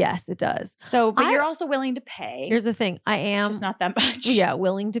 Yes, it does. So, but I- you're also willing to pay. Here's the thing: I am just not that much. yeah,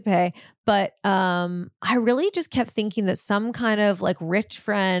 willing to pay. But I really just kept thinking that some kind of rich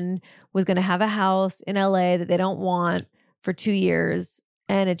friend was going to have a house in LA that they don't want for 2 years,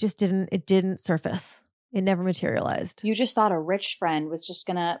 and it didn't surface. It never materialized. You just thought a rich friend was just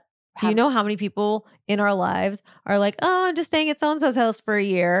gonna. Do you know how many people in our lives are like, "Oh, I'm just staying at so and so's house for a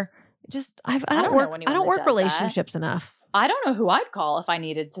year"? I don't don't know work. anyone I don't that work does that. relationships enough. I don't know who I'd call if I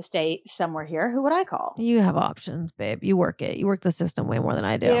needed to stay somewhere here. Who would I call? You have options, babe. You work it. You work the system way more than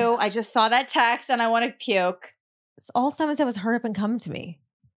I do. You. I just saw that text and I want to puke. All Simon said was, "Hurry up and come to me."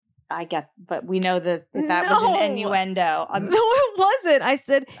 I get, but we know that that was an No. innuendo. No, it wasn't. I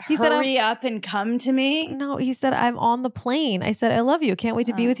said, he said, hurry up and come to me. no, he said, I'm on the plane. I said, I love you. Can't wait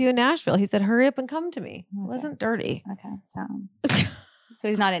to be Oh. with you in Nashville. He said, hurry up and come to me. It Okay. wasn't dirty. Okay, so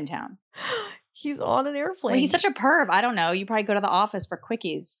he's not in town. He's on an airplane. Well, he's such a perv. I don't know. You probably go to the office for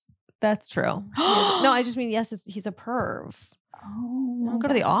quickies. That's true. No, I just mean, yes, he's a perv. Oh, Don't go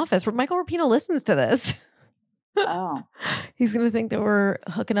to the office. Michael Rapino listens to this. Oh, He's going to think that we're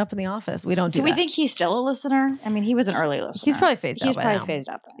hooking up in the office. We don't do do we that. think he's still a listener? I mean, he was an early listener. He's probably phased out He's by probably now. phased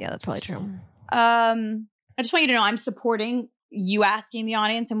out. Yeah, that's probably true. I just want you to know I'm supporting you asking the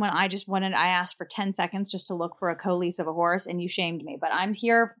audience, and when I asked for 10 seconds just to look for a co-lease of a horse, and you shamed me. But I'm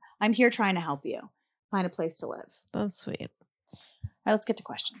here trying to help you find a place to live. That's sweet. All right, let's get to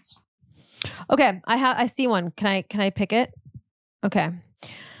questions. Okay, I see one. Can I pick it? Okay.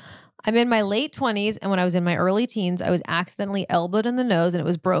 I'm in my late 20s, and when I was in my early teens, I was accidentally elbowed in the nose and it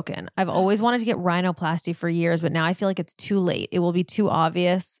was broken. I've always wanted to get rhinoplasty for years, but now I feel like it's too late. It will be too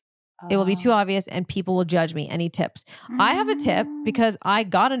obvious. It will be too obvious and people will judge me. Any tips? I have a tip because I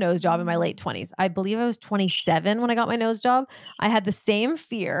got a nose job in my late 20s. I believe I was 27 when I got my nose job. I had the same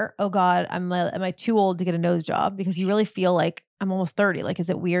fear. Oh God, am I too old to get a nose job? Because you really feel like I'm almost 30. Like,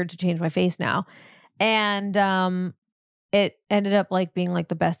 is it weird to change my face now? And it ended up being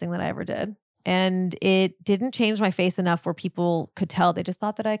the best thing that I ever did. And it didn't change my face enough where people could tell. They just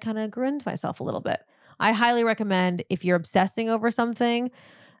thought that I kind of grew into myself a little bit. I highly recommend if you're obsessing over something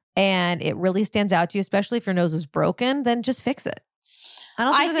and it really stands out to you, especially if your nose is broken, then just fix it.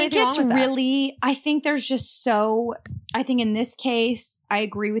 I think it's really, I think there's just so, I think in this case, I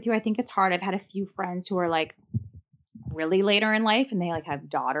agree with you. I think it's hard. I've had a few friends who are like really later in life and they like have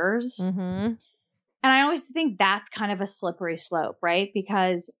daughters. Mm-hmm. And I always think that's kind of a slippery slope, right?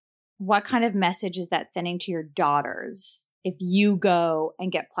 Because what kind of message is that sending to your daughters if you go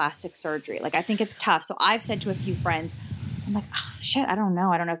and get plastic surgery? Like, I think it's tough. So I've said to a few friends, I'm like, oh, shit, I don't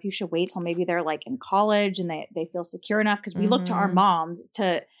know. I don't know if you should wait till maybe they're like in college and they feel secure enough. Because we look to our moms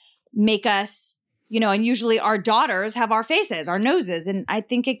to make us, you know, and usually our daughters have our faces, our noses. And I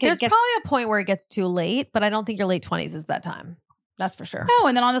think There's probably a point where it gets too late, but I don't think your late 20s is that time. That's for sure. No,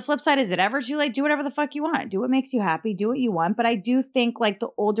 and then on the flip side, is it ever too late? Do whatever the fuck you want. Do what makes you happy. Do what you want. But I do think like the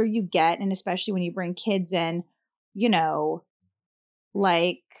older you get, and especially when you bring kids in, you know,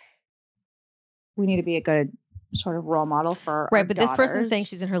 like we need to be a good sort of role model for right. our But daughters. this person's saying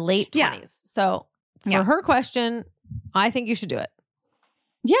she's in her late 20s. Yeah. So for her question, I think you should do it.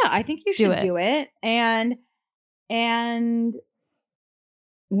 Yeah, I think you should do it. And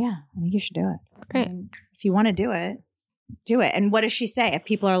yeah, I think you should do it. Great. And if you want to do it, do it. And what does she say? If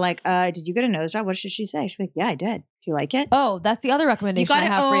people are like, did you get a nose job? What should she say? She'll be like, yeah, I did. Do you like it? Oh, that's the other recommendation I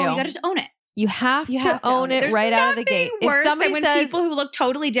have for you. You got to just own it. You have to own it right out of the gate. If somebody when says, people who look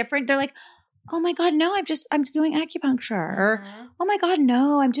totally different, they're like, oh my God, no, I'm doing acupuncture. Or, oh my God,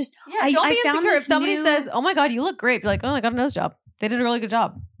 no, I'm just, don't be insecure. If somebody says, oh my God, you look great. Be like, oh, I got a nose job. They did a really good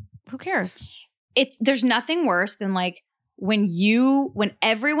job. Who cares? There's nothing worse than like when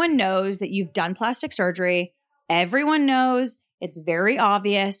everyone knows that you've done plastic surgery, everyone knows, it's very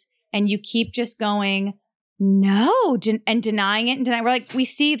obvious, and you keep just going, no, and denying it and denying. We're like, we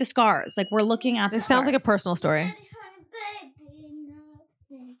see the scars. Like we're looking at this. Sounds like a personal story.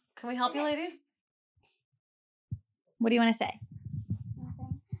 Can we help you, ladies? What do you want to say?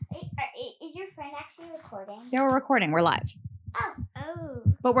 Nothing. Is your friend actually recording? Yeah, we're recording. We're live. Oh.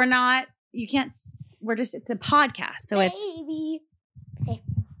 But we're not, you can't, we're just, it's a podcast. So it's. Baby. Say,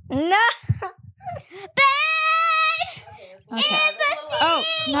 no. Babe. Okay.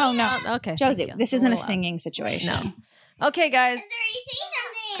 Oh, no. Okay. Josie, this isn't a singing situation. No. Okay, guys. Is there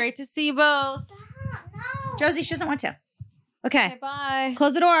something? Great to see you both. Stop. No. Josie, she doesn't want to. Okay. Bye.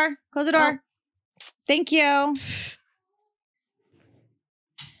 Close the door. Close the door. Oh. Thank you.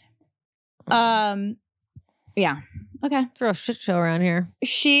 Yeah. Okay. Throw a shit show around here.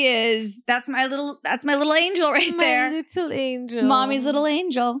 She is. That's my little angel right there. My little angel. Mommy's little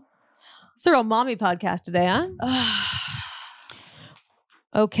angel. It's a real mommy podcast today, huh?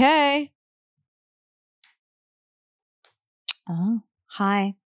 Okay. Oh,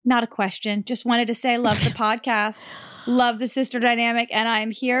 hi. Not a question. Just wanted to say love the podcast. Love the sister dynamic. And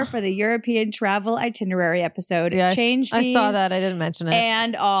I'm here for the European travel itinerary episode. Yes, Change fees. I saw that. I didn't mention it.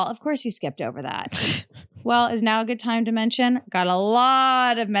 And all. Of course you skipped over that. Well, is now a good time to mention? Got a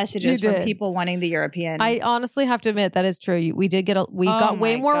lot of messages from people wanting the European. I honestly have to admit that is true. We did get we got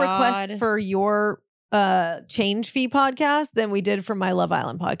way more requests for your change fee podcast than we did for my Love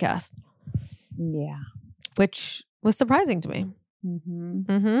Island podcast. Yeah. Which was surprising to me. Mm-hmm.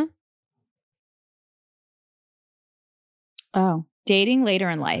 Mm-hmm. Oh, dating later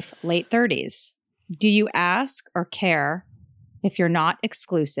in life, late 30s. Do you ask or care if you're not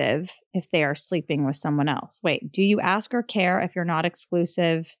exclusive if they are sleeping with someone else? Wait, do you ask or care if you're not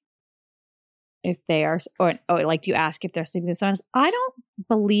exclusive if they are, or like, do you ask if they're sleeping with someone else? I don't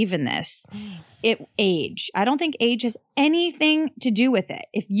believe in this. Age. I don't think age has anything to do with it.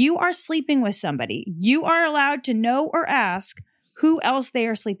 If you are sleeping with somebody, you are allowed to know or ask who else they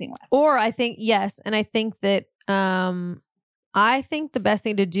are sleeping with. Or I think, yes. And I think that, I think the best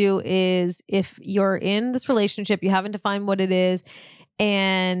thing to do is if you're in this relationship, you haven't defined what it is,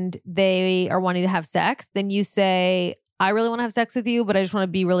 and they are wanting to have sex, then you say, I really want to have sex with you, but I just want to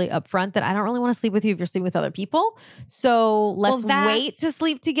be really upfront that I don't really want to sleep with you if you're sleeping with other people. So let's wait to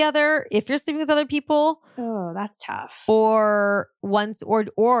sleep together if you're sleeping with other people. Oh, that's tough. Or let's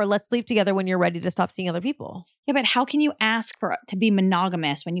sleep together when you're ready to stop seeing other people. Yeah, but how can you ask to be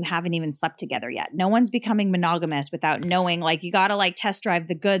monogamous when you haven't even slept together yet? No one's becoming monogamous without knowing, like, you got to like test drive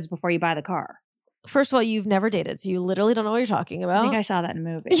the goods before you buy the car. First of all, you've never dated, so you literally don't know what you're talking about. I think I saw that in a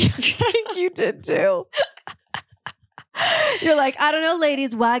movie. I think you did too. You're like, I don't know,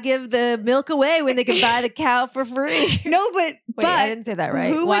 ladies, why give the milk away when they can buy the cow for free? No, but I didn't say that right.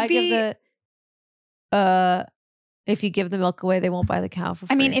 Who why would be, give the if you give the milk away, they won't buy the cow for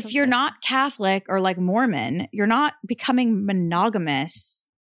free? I mean, if you're not Catholic or like Mormon, you're not becoming monogamous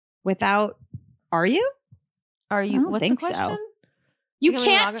without Are you? Are I you? don't What's think the so. question? You Becoming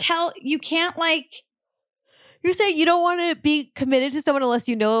can't monogamous? tell. You can't like. You're saying you don't want to be committed to someone unless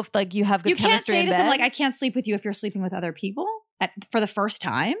you know if like you have good You can't chemistry say in to someone bed? like, "I can't sleep with you" if you're sleeping with other people for the first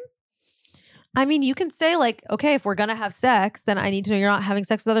time. I mean, you can say like, okay, if we're gonna have sex, then I need to know you're not having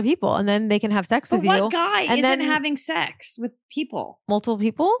sex with other people, and then they can have sex But with what you. guy and isn't then- having sex with people? Multiple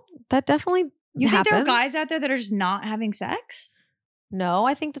people. That definitely You think happens. there are guys out there that are just not having sex? No,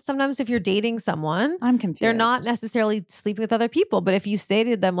 I think that sometimes if you're dating someone, I'm confused. they're not necessarily sleeping with other people. But if you say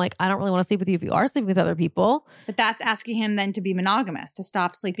to them like, I don't really want to sleep with you if you are sleeping with other people, But that's asking him then to be monogamous, to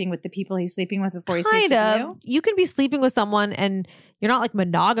stop sleeping with the people he's sleeping with before he sleeps kind with of. you. You can be sleeping with someone and you're not like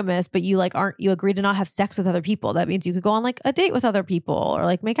monogamous, but you like you agree to not have sex with other people. That means you could go on like a date with other people or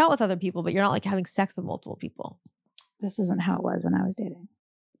like make out with other people, but you're not like having sex with multiple people. This isn't how it was when I was dating.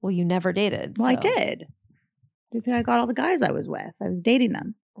 Well, you never dated. Well, I so- did. Do you think I got all the guys I was with? I was dating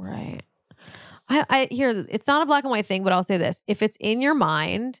them. Right. I here, it's not a black and white thing, but I'll say this. If it's in your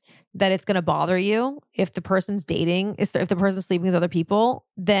mind that it's going to bother you, if the person's dating, if the person's sleeping with other people,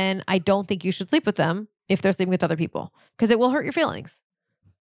 then I don't think you should sleep with them if they're sleeping with other people because it will hurt your feelings.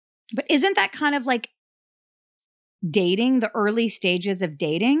 But isn't that kind of like dating, the early stages of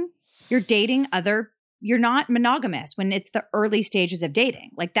dating? You're not monogamous when it's the early stages of dating.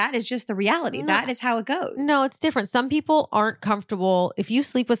 Like that is just the reality. No. That is how it goes. No, it's different. Some people aren't comfortable. If you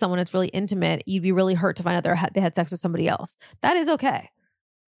sleep with someone that's really intimate, you'd be really hurt to find out they had sex with somebody else. That is okay.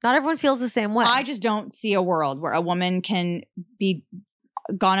 Not everyone feels the same way. I just don't see a world where a woman can be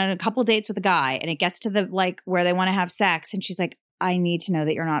gone on a couple dates with a guy and it gets to the like where they want to have sex and she's like, I need to know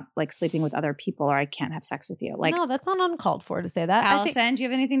that you're not like sleeping with other people or I can't have sex with you. Like no, that's not uncalled for to say that. Allison, do you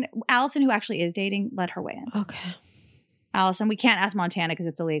have anything? Allison, who actually is dating, let her weigh in. Okay. Allison, we can't ask Montana because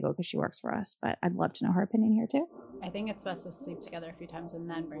it's illegal because she works for us, but I'd love to know her opinion here too. I think it's best to sleep together a few times and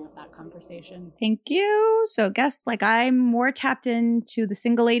then bring up that conversation. Thank you. So guess like I'm more tapped into the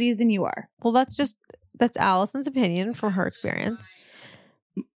single ladies than you are. Well, that's Allison's opinion from her experience.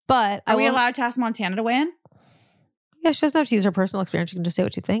 But Are we allowed to ask Montana to weigh in? Yeah, she doesn't have to use her personal experience. She can just say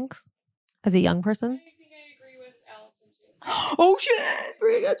what she thinks as a young person. I think I agree with Allison too. Oh shit!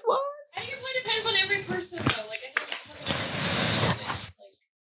 3 against 1. I think it really depends on every person though. Like I think it's what every person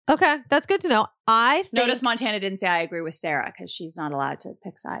like. Okay, that's good to know. I think, Notice Montana didn't say I agree with Sarah because she's not allowed to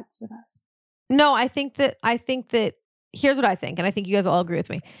pick sides with us. No, I think that here's what I think, and I think you guys will all agree with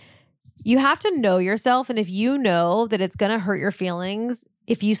me. You have to know yourself, and if you know that it's going to hurt your feelings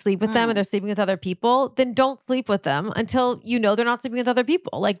if you sleep with them and they're sleeping with other people, then don't sleep with them until you know they're not sleeping with other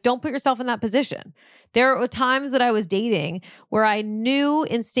people. Like, don't put yourself in that position. There were times that I was dating where I knew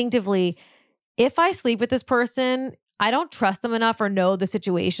instinctively, if I sleep with this person, I don't trust them enough or know the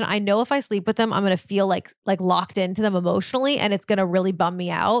situation. I know if I sleep with them, I'm going to feel like locked into them emotionally, and it's going to really bum me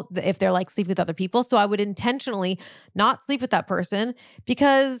out if they're like sleeping with other people. So I would intentionally not sleep with that person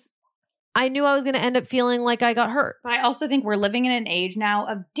because I knew I was going to end up feeling like I got hurt. But I also think we're living in an age now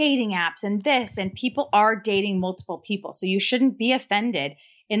of dating apps and this, and people are dating multiple people. So you shouldn't be offended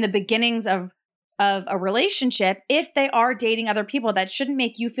in the beginnings of a relationship if they are dating other people. That shouldn't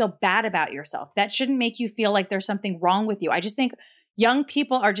make you feel bad about yourself. That shouldn't make you feel like there's something wrong with you. I just think young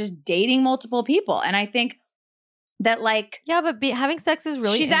people are just dating multiple people. And I think that like, Yeah, but having sex is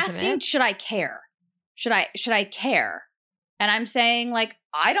really she's intimate. asking, should I care? Should I care? And I'm saying like,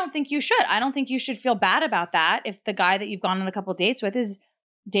 I don't think you should. I don't think you should feel bad about that if the guy that you've gone on a couple dates with is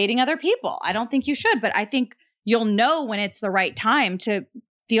dating other people. I don't think you should, but I think you'll know when it's the right time to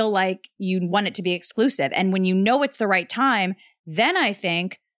feel like you want it to be exclusive. And when you know it's the right time, then I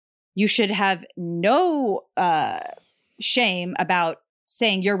think you should have no shame about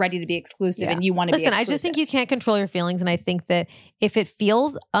saying you're ready to be exclusive and you want to be exclusive. Listen, I just think you can't control your feelings. And I think that if it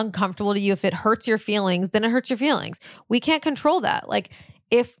feels uncomfortable to you, if it hurts your feelings, then it hurts your feelings. We can't control that. Like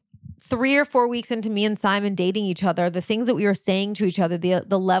if 3 or 4 weeks into me and Simon dating each other, the things that we were saying to each other,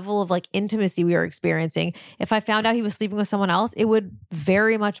 the level of like intimacy we were experiencing, if I found out he was sleeping with someone else, it would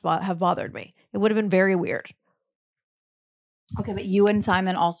very much have bothered me. It would have been very weird. Okay, but you and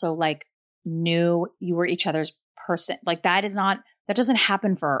Simon also like knew you were each other's person. Like that doesn't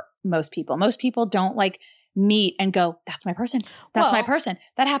happen for most people. Most people don't like meet and go, that's my person. That's my Well- person.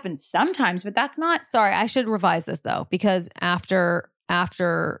 That happens sometimes, but that's not. Sorry, I should revise this though, because after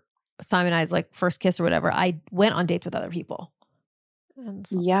Simon and I's like first kiss or whatever, I went on dates with other people. And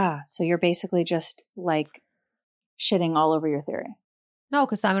so, Yeah. So you're basically just like shitting all over your theory. no,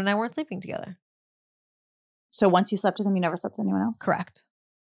 because Simon and I weren't sleeping together. So once you slept with him, you never slept with anyone else? Correct.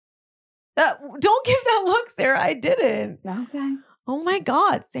 Don't give that look, Sarah. I didn't. Okay. Oh my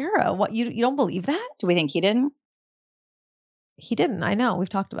God, Sarah, what you don't believe that? Do we think he didn't? He didn't. I know. We've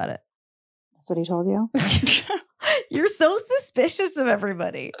talked about it. That's what he told you? You're so suspicious of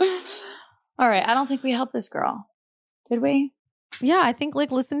everybody. All right. I don't think we helped this girl. Did we? Yeah, I think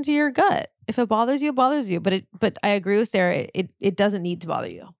like listen to your gut. If it bothers you, it bothers you. But I agree with Sarah. It doesn't need to bother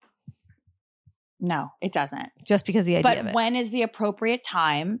you No, it doesn't. just because the idea of But it. when is the appropriate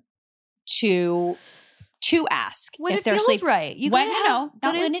time to ask When if it they're feels sleep? right, you when gotta you know, have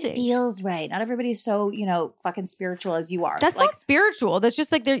not good when instinct. it feels right. Not everybody's so fucking spiritual as you are. That's like, not spiritual. That's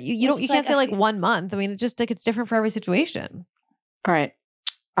just like you It's you just can't like say a like fe- 1 month. I mean, it's just like it's different for every situation. all right.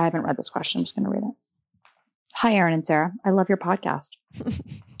 I haven't read this question. I'm just going to read it. Hi, Aaron and Sarah. I love your podcast.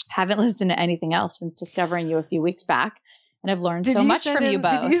 Haven't listened to anything else since discovering you a few weeks back, and I've learned so much from you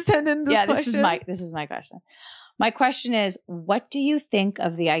both. Did you send in this question? This is my question. My question is, what do you think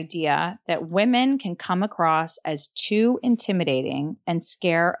of the idea that women can come across as too intimidating and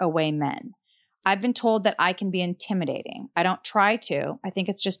scare away men? I've been told that I can be intimidating. I don't try to. I think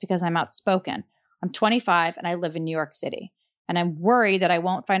it's just because I'm outspoken. I'm 25 and I live in New York City. And I'm worried that I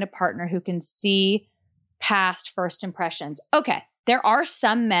won't find a partner who can see past first impressions. Okay. There are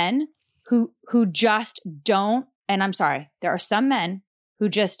some men who just don't, and I'm sorry, there are some men who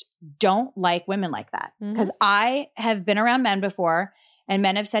just don't like women like that. Because I have been around men before, and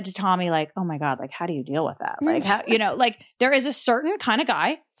men have said to Tommy, like, oh my God, like, how do you deal with that? Like, how, like there is a certain kind of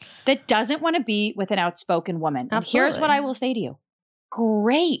guy that doesn't want to be with an outspoken woman. And here's what Absolutely. I will say to you.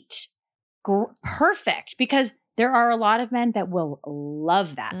 Great. Perfect. Because there are a lot of men that will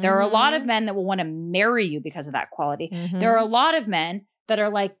love that. There are a lot of men that will want to marry you because of that quality. There are a lot of men that are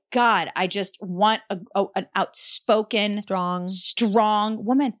like, God, I just want an outspoken, strong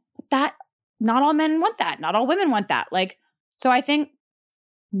woman. But that, not all men want that. Not all women want that. Like, so I think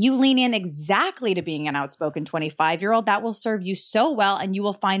you lean in exactly to being an outspoken 25-year-old. That will serve you so well. And you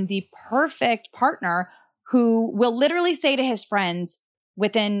will find the perfect partner who will literally say to his friends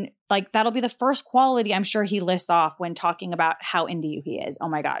within, like, that'll be the first quality I'm sure he lists off when talking about how into you he is. Oh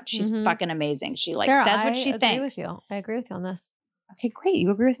my God, she's fucking amazing. She like Sarah, says what she I agree thinks. with you. I agree with you on this. Okay, great.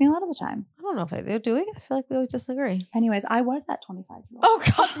 You agree with me a lot of the time. I don't know if I do. Do we? I feel like we always disagree. Anyways, I was that 25-year-old. Oh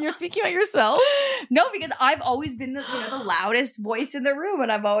God, you're speaking about yourself? No, because I've always been the loudest voice in the room, and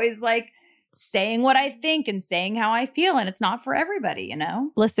I'm always like saying what I think and saying how I feel, and it's not for everybody,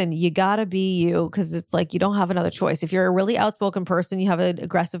 Listen, you gotta be you because it's like you don't have another choice. If you're a really outspoken person, you have an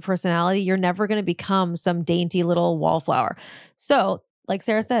aggressive personality, you're never going to become some dainty little wallflower. So, like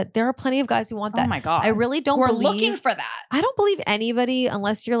Sarah said, there are plenty of guys who want that. Oh my God. I really don't We're believe looking for that. I don't believe anybody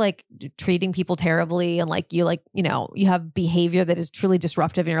unless you're like treating people terribly and like you have behavior that is truly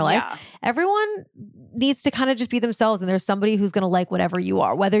disruptive in your life. Yeah. Everyone needs to kind of just be themselves, and there's somebody who's going to like whatever you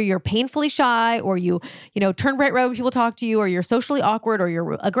are, whether you're painfully shy or you turn bright red when people talk to you, or you're socially awkward, or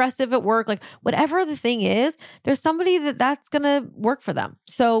you're aggressive at work, like whatever the thing is, there's somebody that's going to work for them.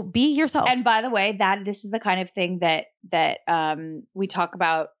 So be yourself. And by the way, this is the kind of thing that we talk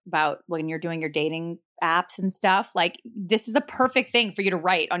about when you're doing your dating apps and stuff. Like, this is a perfect thing for you to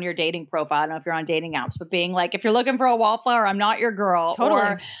write on your dating profile. I don't know if you're on dating apps, but being like, if you're looking for a wallflower, I'm not your girl. Totally.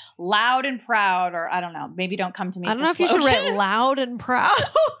 Or loud and proud, or I don't know, maybe don't come to me. I don't know if you should write loud and proud.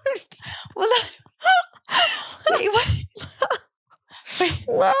 Well, wait, what?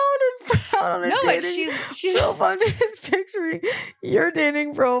 Loud and proud on a No, dating. she's so fun. Just picturing your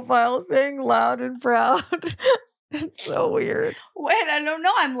dating profile saying loud and proud. It's so weird. Wait, I don't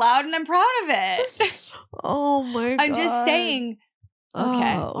know. I'm loud and I'm proud of it. Oh my God. I'm just saying.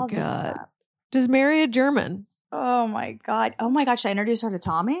 Okay, Oh I'll just God. stop. Just marry a German. Oh my God. Oh my God. Should I introduce her to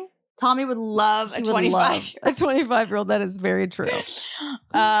Tommy? Tommy would love a She would love 25-year-old. a 25-year-old. That is very true.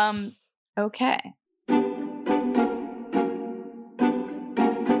 Okay.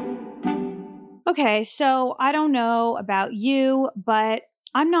 Okay, so I don't know about you, but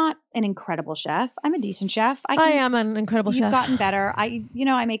I'm not an incredible chef. I'm a decent chef. I am an incredible You've chef. gotten better. I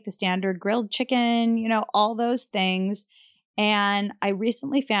make the standard grilled chicken, all those things. And I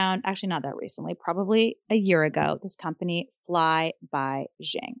recently found, actually not that recently, probably a year ago, this company, Fly by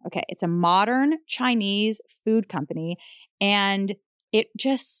Jing. Okay, it's a modern Chinese food company, and it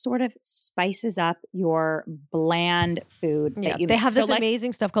just sort of spices up your bland food that you they make. have this So, like,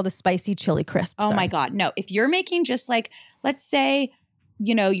 amazing stuff called the spicy chili crisp. oh my God, no. If you're making just like, let's say,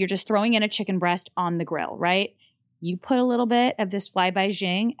 you're just throwing in a chicken breast on the grill, right? You put a little bit of this Fly by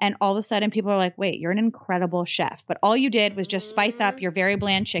Jing, and all of a sudden people are like, wait, you're an incredible chef. But all you did was just spice up your very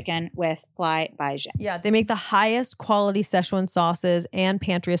bland chicken with Fly by Jing. Yeah, they make the highest quality Szechuan sauces and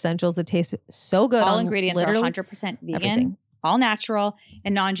pantry essentials that taste so good. All on ingredients are literally 100% vegan. everything. all natural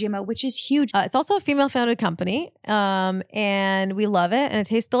and non-GMO, which is huge. It's also a female-founded company, and we love it, and it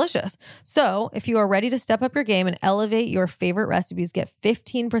tastes delicious. So if you are ready to step up your game and elevate your favorite recipes, get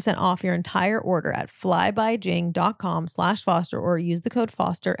 15% off your entire order at flybijing.com/Foster or use the code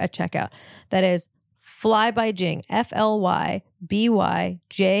Foster at checkout. That is flybijing,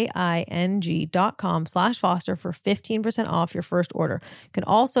 FLYBYJING.com/Foster for 15% off your first order. You can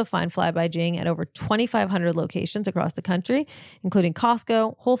also find Fly by Jing at over 2,500 locations across the country, including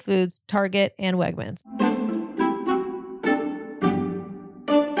Costco, Whole Foods, Target, and Wegmans.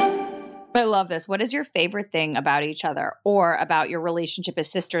 I love this. What is your favorite thing about each other or about your relationship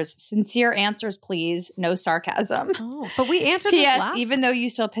as sisters? Sincere answers, please. No sarcasm. Oh, but we answered this P.S. last. Even though you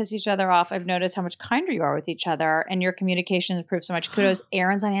still piss each other off, I've noticed how much kinder you are with each other and your communication improves so much. Kudos.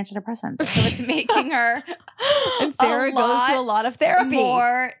 Erin's on antidepressants. So it's making her And Sarah goes to a lot of therapy.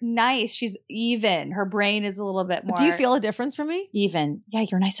 more nice. She's even. Her brain is a little bit more. Do you feel a difference from me? even? Yeah,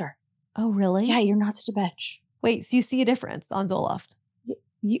 you're nicer. Oh, really? Yeah, you're not such a bitch. Wait, so you see a difference on Zoloft?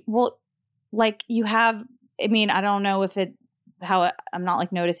 Well, like you have, I mean, I don't know if I'm not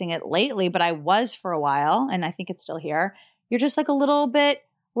like noticing it lately, but I was for a while and I think it's still here. You're just like a little bit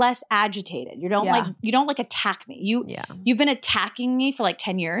less agitated. You don't like attack me. You've been attacking me for like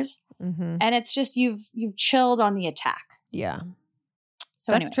 10 years Mm-hmm. and it's just, you've chilled on the attack. Yeah.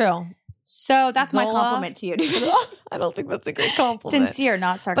 So That's anyways. true. So that's my Zoloft. compliment to you. I don't think that's a great compliment. Sincere,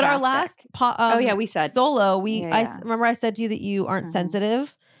 not sarcastic. But our last we said solo. Yeah. Remember I said to you that you aren't Mhm.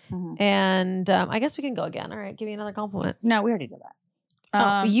 sensitive, Mhm. and I guess we can go again. All right, give me another compliment. No, we already did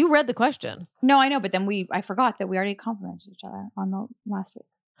that. You read the question. No, I know, but then I forgot that we already complimented each other on the last week.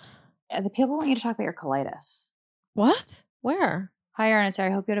 The people want you to talk about your colitis. What? Where? Hi, Erin and Sarah.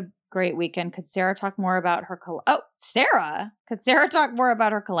 I hope you had a great weekend. Could Sarah talk more about her Sarah? Could Sarah talk more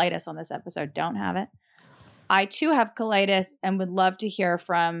about her colitis on this episode? Don't have it. I too have colitis and would love to hear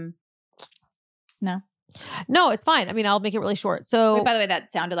from. No, it's fine. I mean, I'll make it really short. So, Wait, by the way,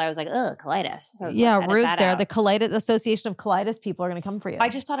 that sounded like I was like, ugh, colitis. So yeah, let's edit rude, that Sarah. out. The colitis Association of Colitis people are going to come for you. I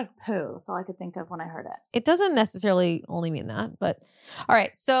just thought of poo. That's all I could think of when I heard it. It doesn't necessarily only mean that, but all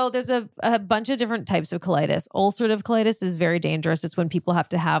right. So there's a bunch of different types of colitis. Ulcerative colitis is very dangerous. It's when people have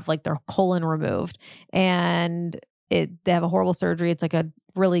to have like their colon removed and they have a horrible surgery. It's like a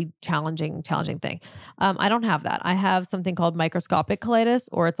really challenging thing. I don't have that. I have something called microscopic colitis,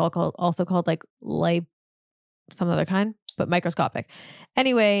 or it's also called like some other kind, but microscopic.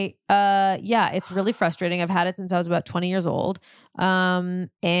 Anyway, it's really frustrating. I've had it since I was about 20 years old. And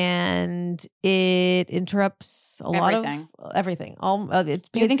it interrupts a lot of everything.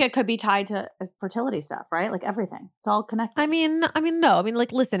 You think it could be tied to fertility stuff, right? Like everything. It's all connected. I mean, no. I mean,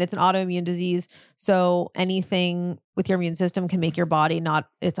 like, listen, it's an autoimmune disease. So anything with your immune system can make your body not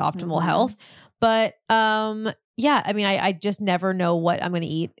its optimal health. But yeah, I mean, I just never know what I'm going to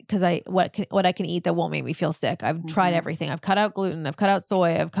eat because what I can eat that won't make me feel sick. I've tried everything. I've cut out gluten. I've cut out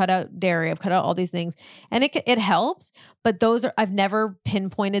soy. I've cut out dairy. I've cut out all these things, and it helps. But I've never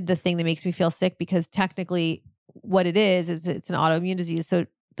pinpointed the thing that makes me feel sick because technically, what it is it's an autoimmune disease. So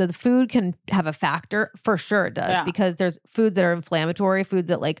the food can have a factor for sure. It does because there's foods that are inflammatory, foods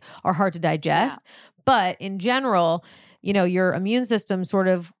that like are hard to digest. Yeah. But in general, you know, your immune system sort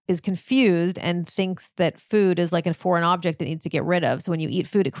of is confused and thinks that food is like a foreign object it needs to get rid of. So when you eat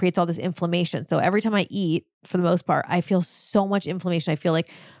food, it creates all this inflammation. So every time I eat, for the most part, I feel so much inflammation. I feel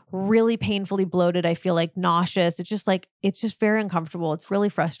like really painfully bloated. I feel like nauseous. It's just very uncomfortable. It's really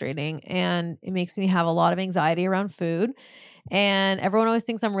frustrating. And it makes me have a lot of anxiety around food. And everyone always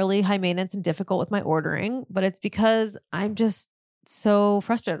thinks I'm really high maintenance and difficult with my ordering, but it's because I'm just so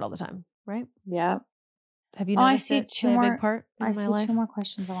frustrated all the time. Right? Yeah. Have you noticed I see two more, a big part in my life? 2 more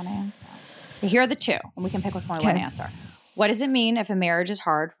questions I want to answer. Here are the 2, and we can pick which one we want to answer. What does it mean if a marriage is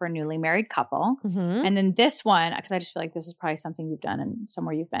hard for a newly married couple? Mm-hmm. And then this one, because I just feel like this is probably something you've done and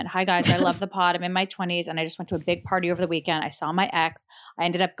somewhere you've been. Hi, guys. I love the pod. I'm in my 20s, and I just went to a big party over the weekend. I saw my ex. I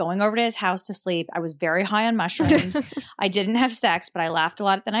ended up going over to his house to sleep. I was very high on mushrooms. I didn't have sex, but I laughed a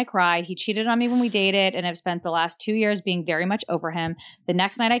lot. Then I cried. He cheated on me when we dated, and I've spent the last 2 years being very much over him. The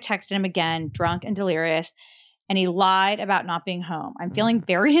next night, I texted him again, drunk and delirious. And he lied about not being home. I'm feeling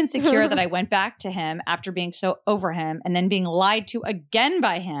very insecure that I went back to him after being so over him and then being lied to again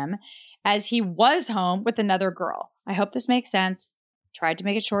by him as he was home with another girl. I hope this makes sense. Tried to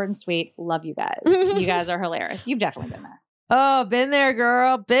make it short and sweet. Love you guys. You guys are hilarious. You've definitely been there. Oh, been there,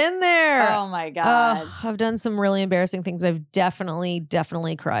 girl. Been there. Oh my God. I've done some really embarrassing things. I've definitely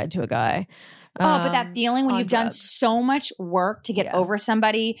cried to a guy But that feeling when on you've done drugs. so much work to get Yeah. over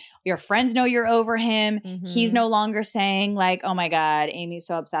somebody, your friends know you're over him. He's Mhm. no longer saying like, oh my God, Amy's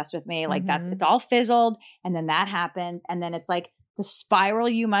so obsessed with me. Like Mhm. it's all fizzled. And then that happens. And then it's like the spiral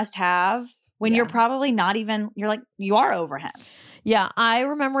you must have when you're Yeah. probably not even, you're like, you are over him. Yeah, I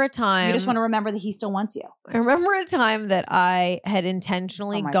remember a time. You just want to remember that he still wants you. I remember a time that I had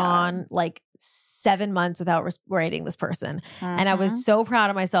intentionally Oh my gone like 7 months without writing this person. And I Mm-hmm. was so proud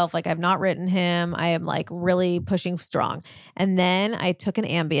of myself. Like, I've not written him. I am like really pushing strong. And then I took an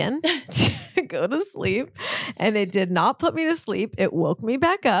Ambien to go to sleep, and it did not put me to sleep. It woke me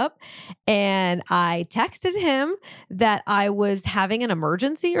back up. And I texted him that I was having an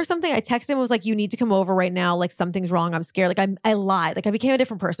emergency or something. I texted him, was like, you need to come over right now. Like, something's wrong. I'm scared. Like, I lied. Like, I became a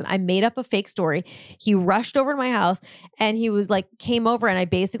different person. I made up a fake story. He rushed over to my house, and he was like, came over, and I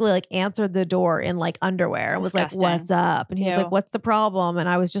basically like answered the door in like underwear and was like, Disgusting. what's up? And he was Ew. like, what's the problem? And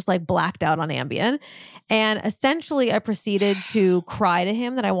I was just like blacked out on Ambien. And essentially I proceeded to cry to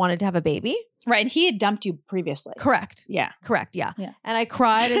him that I wanted to have a baby. Right. And he had dumped you previously. Correct. Yeah. Correct. Yeah. Yeah. And I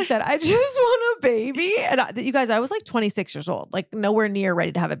cried and said, I just want a baby. And you guys, I was like 26 years old, like nowhere near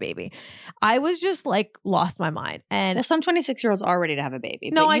ready to have a baby. I was just like lost my mind. And Well, some 26-year-olds are ready to have a baby.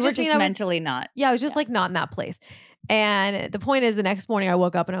 No, but I you were just mean just I was- mentally not. yeah, I was just like not in that place. And the point is, the next morning I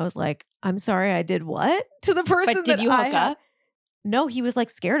woke up and I was like, I'm sorry, I did what to the person? But did that you I hook had- up? No, he was like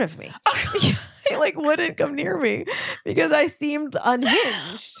scared of me. He like wouldn't come near me because I seemed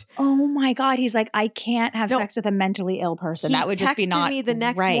unhinged. Oh my God. He's like, I can't have No. sex with a mentally ill person. He That would just be texted not me the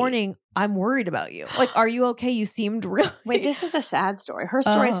next right. morning. I'm worried about you. Like, are you okay? You seemed really. Wait, this is a sad story. Her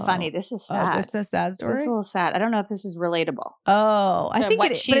story is Oh. funny. This is Oh, sad. this is a sad This story. is a little sad. I don't know if this is relatable. Oh, I to think what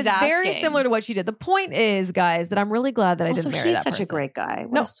it is. she's But it's very asking. similar to what she did. The point is, guys, that I'm really glad that I Also, didn't marry he's that such a person. great guy.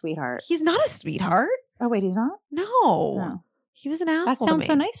 What No. a sweetheart. He's not a sweetheart. Oh, wait, he's not? No, No. he was an asshole. That to sounds me.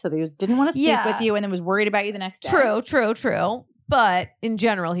 so nice of you. Didn't want to sleep Yeah. with you and then was worried about you the next day. True. But in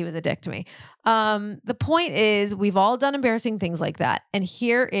general, he was a dick to me. The point is, we've all done embarrassing things like that. And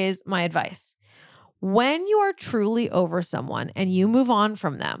here is my advice. When you are truly over someone and you move on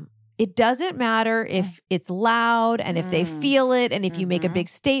from them, it doesn't matter if it's loud and if they Mm. feel it and if you make a Mhm. big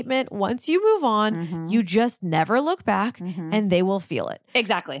statement. Once you move on, Mhm. you just never look back Mhm. and they will feel it.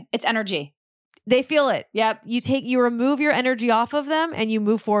 Exactly. It's energy. They feel it. Yep. You remove your energy off of them and you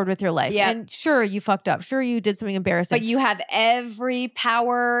move forward with your life. Yep. And sure, you fucked up. Sure, you did something embarrassing. But you have every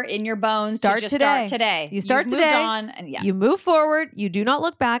power in your bones Start to just today. start today. You start You've moved today. on, and yeah. You move forward. You do not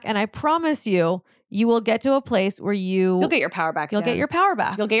look back. And I promise you, you will get to a place where You'll get your power back you'll soon. get your power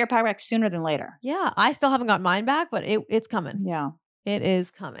back. You'll get your power back sooner than later. Yeah. I still haven't got mine back, but it's coming. Yeah. It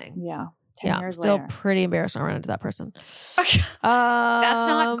is coming. Yeah. 10 Yeah. I'm years still later. pretty embarrassed when I run into that person. That's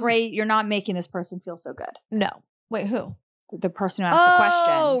not Um, great. You're not making this person feel so good. No. Wait, who? The person who asked the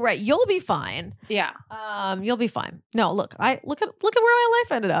question. Oh, right. You'll be fine. Yeah. You'll be fine. No, look at where my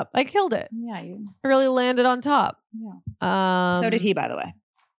life ended up. I killed it. Yeah. I really landed on top. Yeah. So did he, by the way.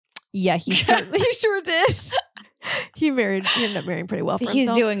 Yeah, he sure did. He ended up marrying pretty well for He's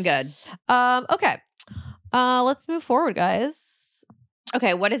himself. doing good. Okay. Let's move forward, guys.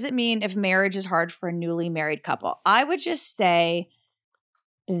 Okay. What does it mean if marriage is hard for a newly married couple? I would just say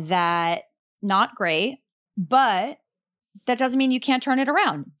that not great, but that doesn't mean you can't turn it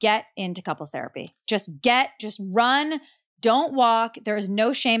around. Get into couples therapy. Just run. Don't walk. There is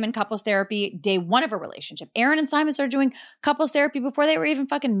no shame in couples therapy. Day one of a relationship. Aaron and Simon started doing couples therapy before they were even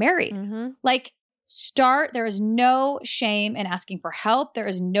fucking married. Mm-hmm. Like, there is no shame in asking for help. There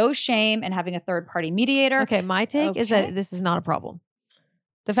is no shame in having a third party mediator. Okay, my take is Okay. that this is not a problem.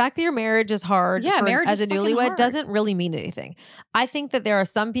 The fact that your marriage is hard Yeah, marriage as is a fucking newlywed hard. doesn't really mean anything. I think that there are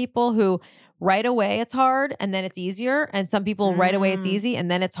some people who right away it's hard and then it's easier. And some people right away it's Mm. easy and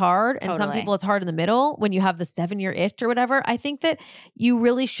then it's hard. And some Totally. people it's hard in the middle when you have the 7-year itch or whatever. I think that you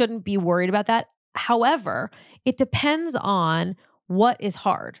really shouldn't be worried about that. However, it depends on what is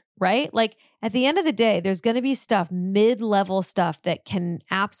hard, right? Like at the end of the day, there's going to be stuff, mid-level stuff that can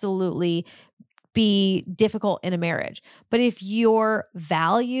absolutely be difficult in a marriage. But if your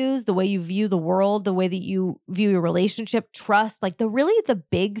values, the way you view the world, the way that you view your relationship, trust, like the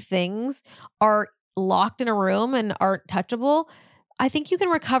big things are locked in a room and aren't touchable, I think you can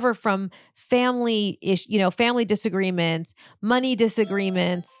recover from family disagreements, money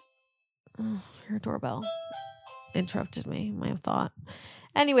disagreements. Oh, your doorbell interrupted me, my thought.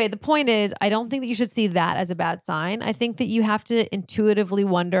 Anyway, the point is, I don't think that you should see that as a bad sign. I think that you have to intuitively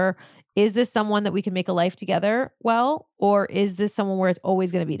wonder, is this someone that we can make a life together well, or is this someone where it's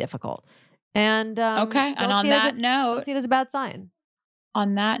always going to be difficult? And Okay. And on that don't note, see it as a bad sign.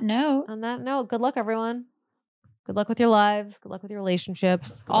 on that note, Good luck, everyone. Good luck with your lives. Good luck with your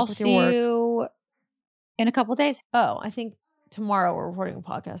relationships. Good I'll luck with see your work. you in a couple days. Oh, I think tomorrow we're recording a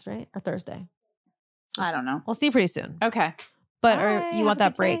podcast, right? Or Thursday. I don't know. I'll see you pretty soon. Okay. But Bye. or you Have want a that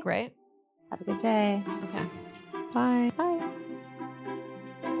good break, day. right? Have a good day. Okay. Bye. Bye.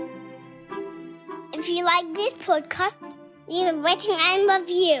 If you like this podcast, leave a rating and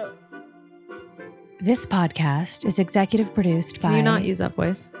review. This podcast is executive produced by. Can you not use that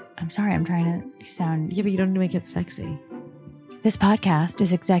voice? I'm sorry, I'm trying to sound. Yeah, but you don't need to make it sexy. This podcast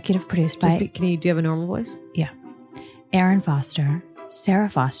is executive produced by Do you have a normal voice? Aaron Foster, Sarah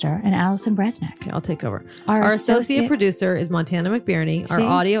Foster, and Allison Bresnick. Okay, I'll take over. Our associate producer is Montana McBurney. Our See?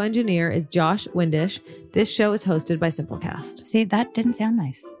 audio engineer is Josh Windish. This show is hosted by Simplecast. See, that didn't sound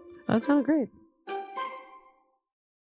nice. That sounded great.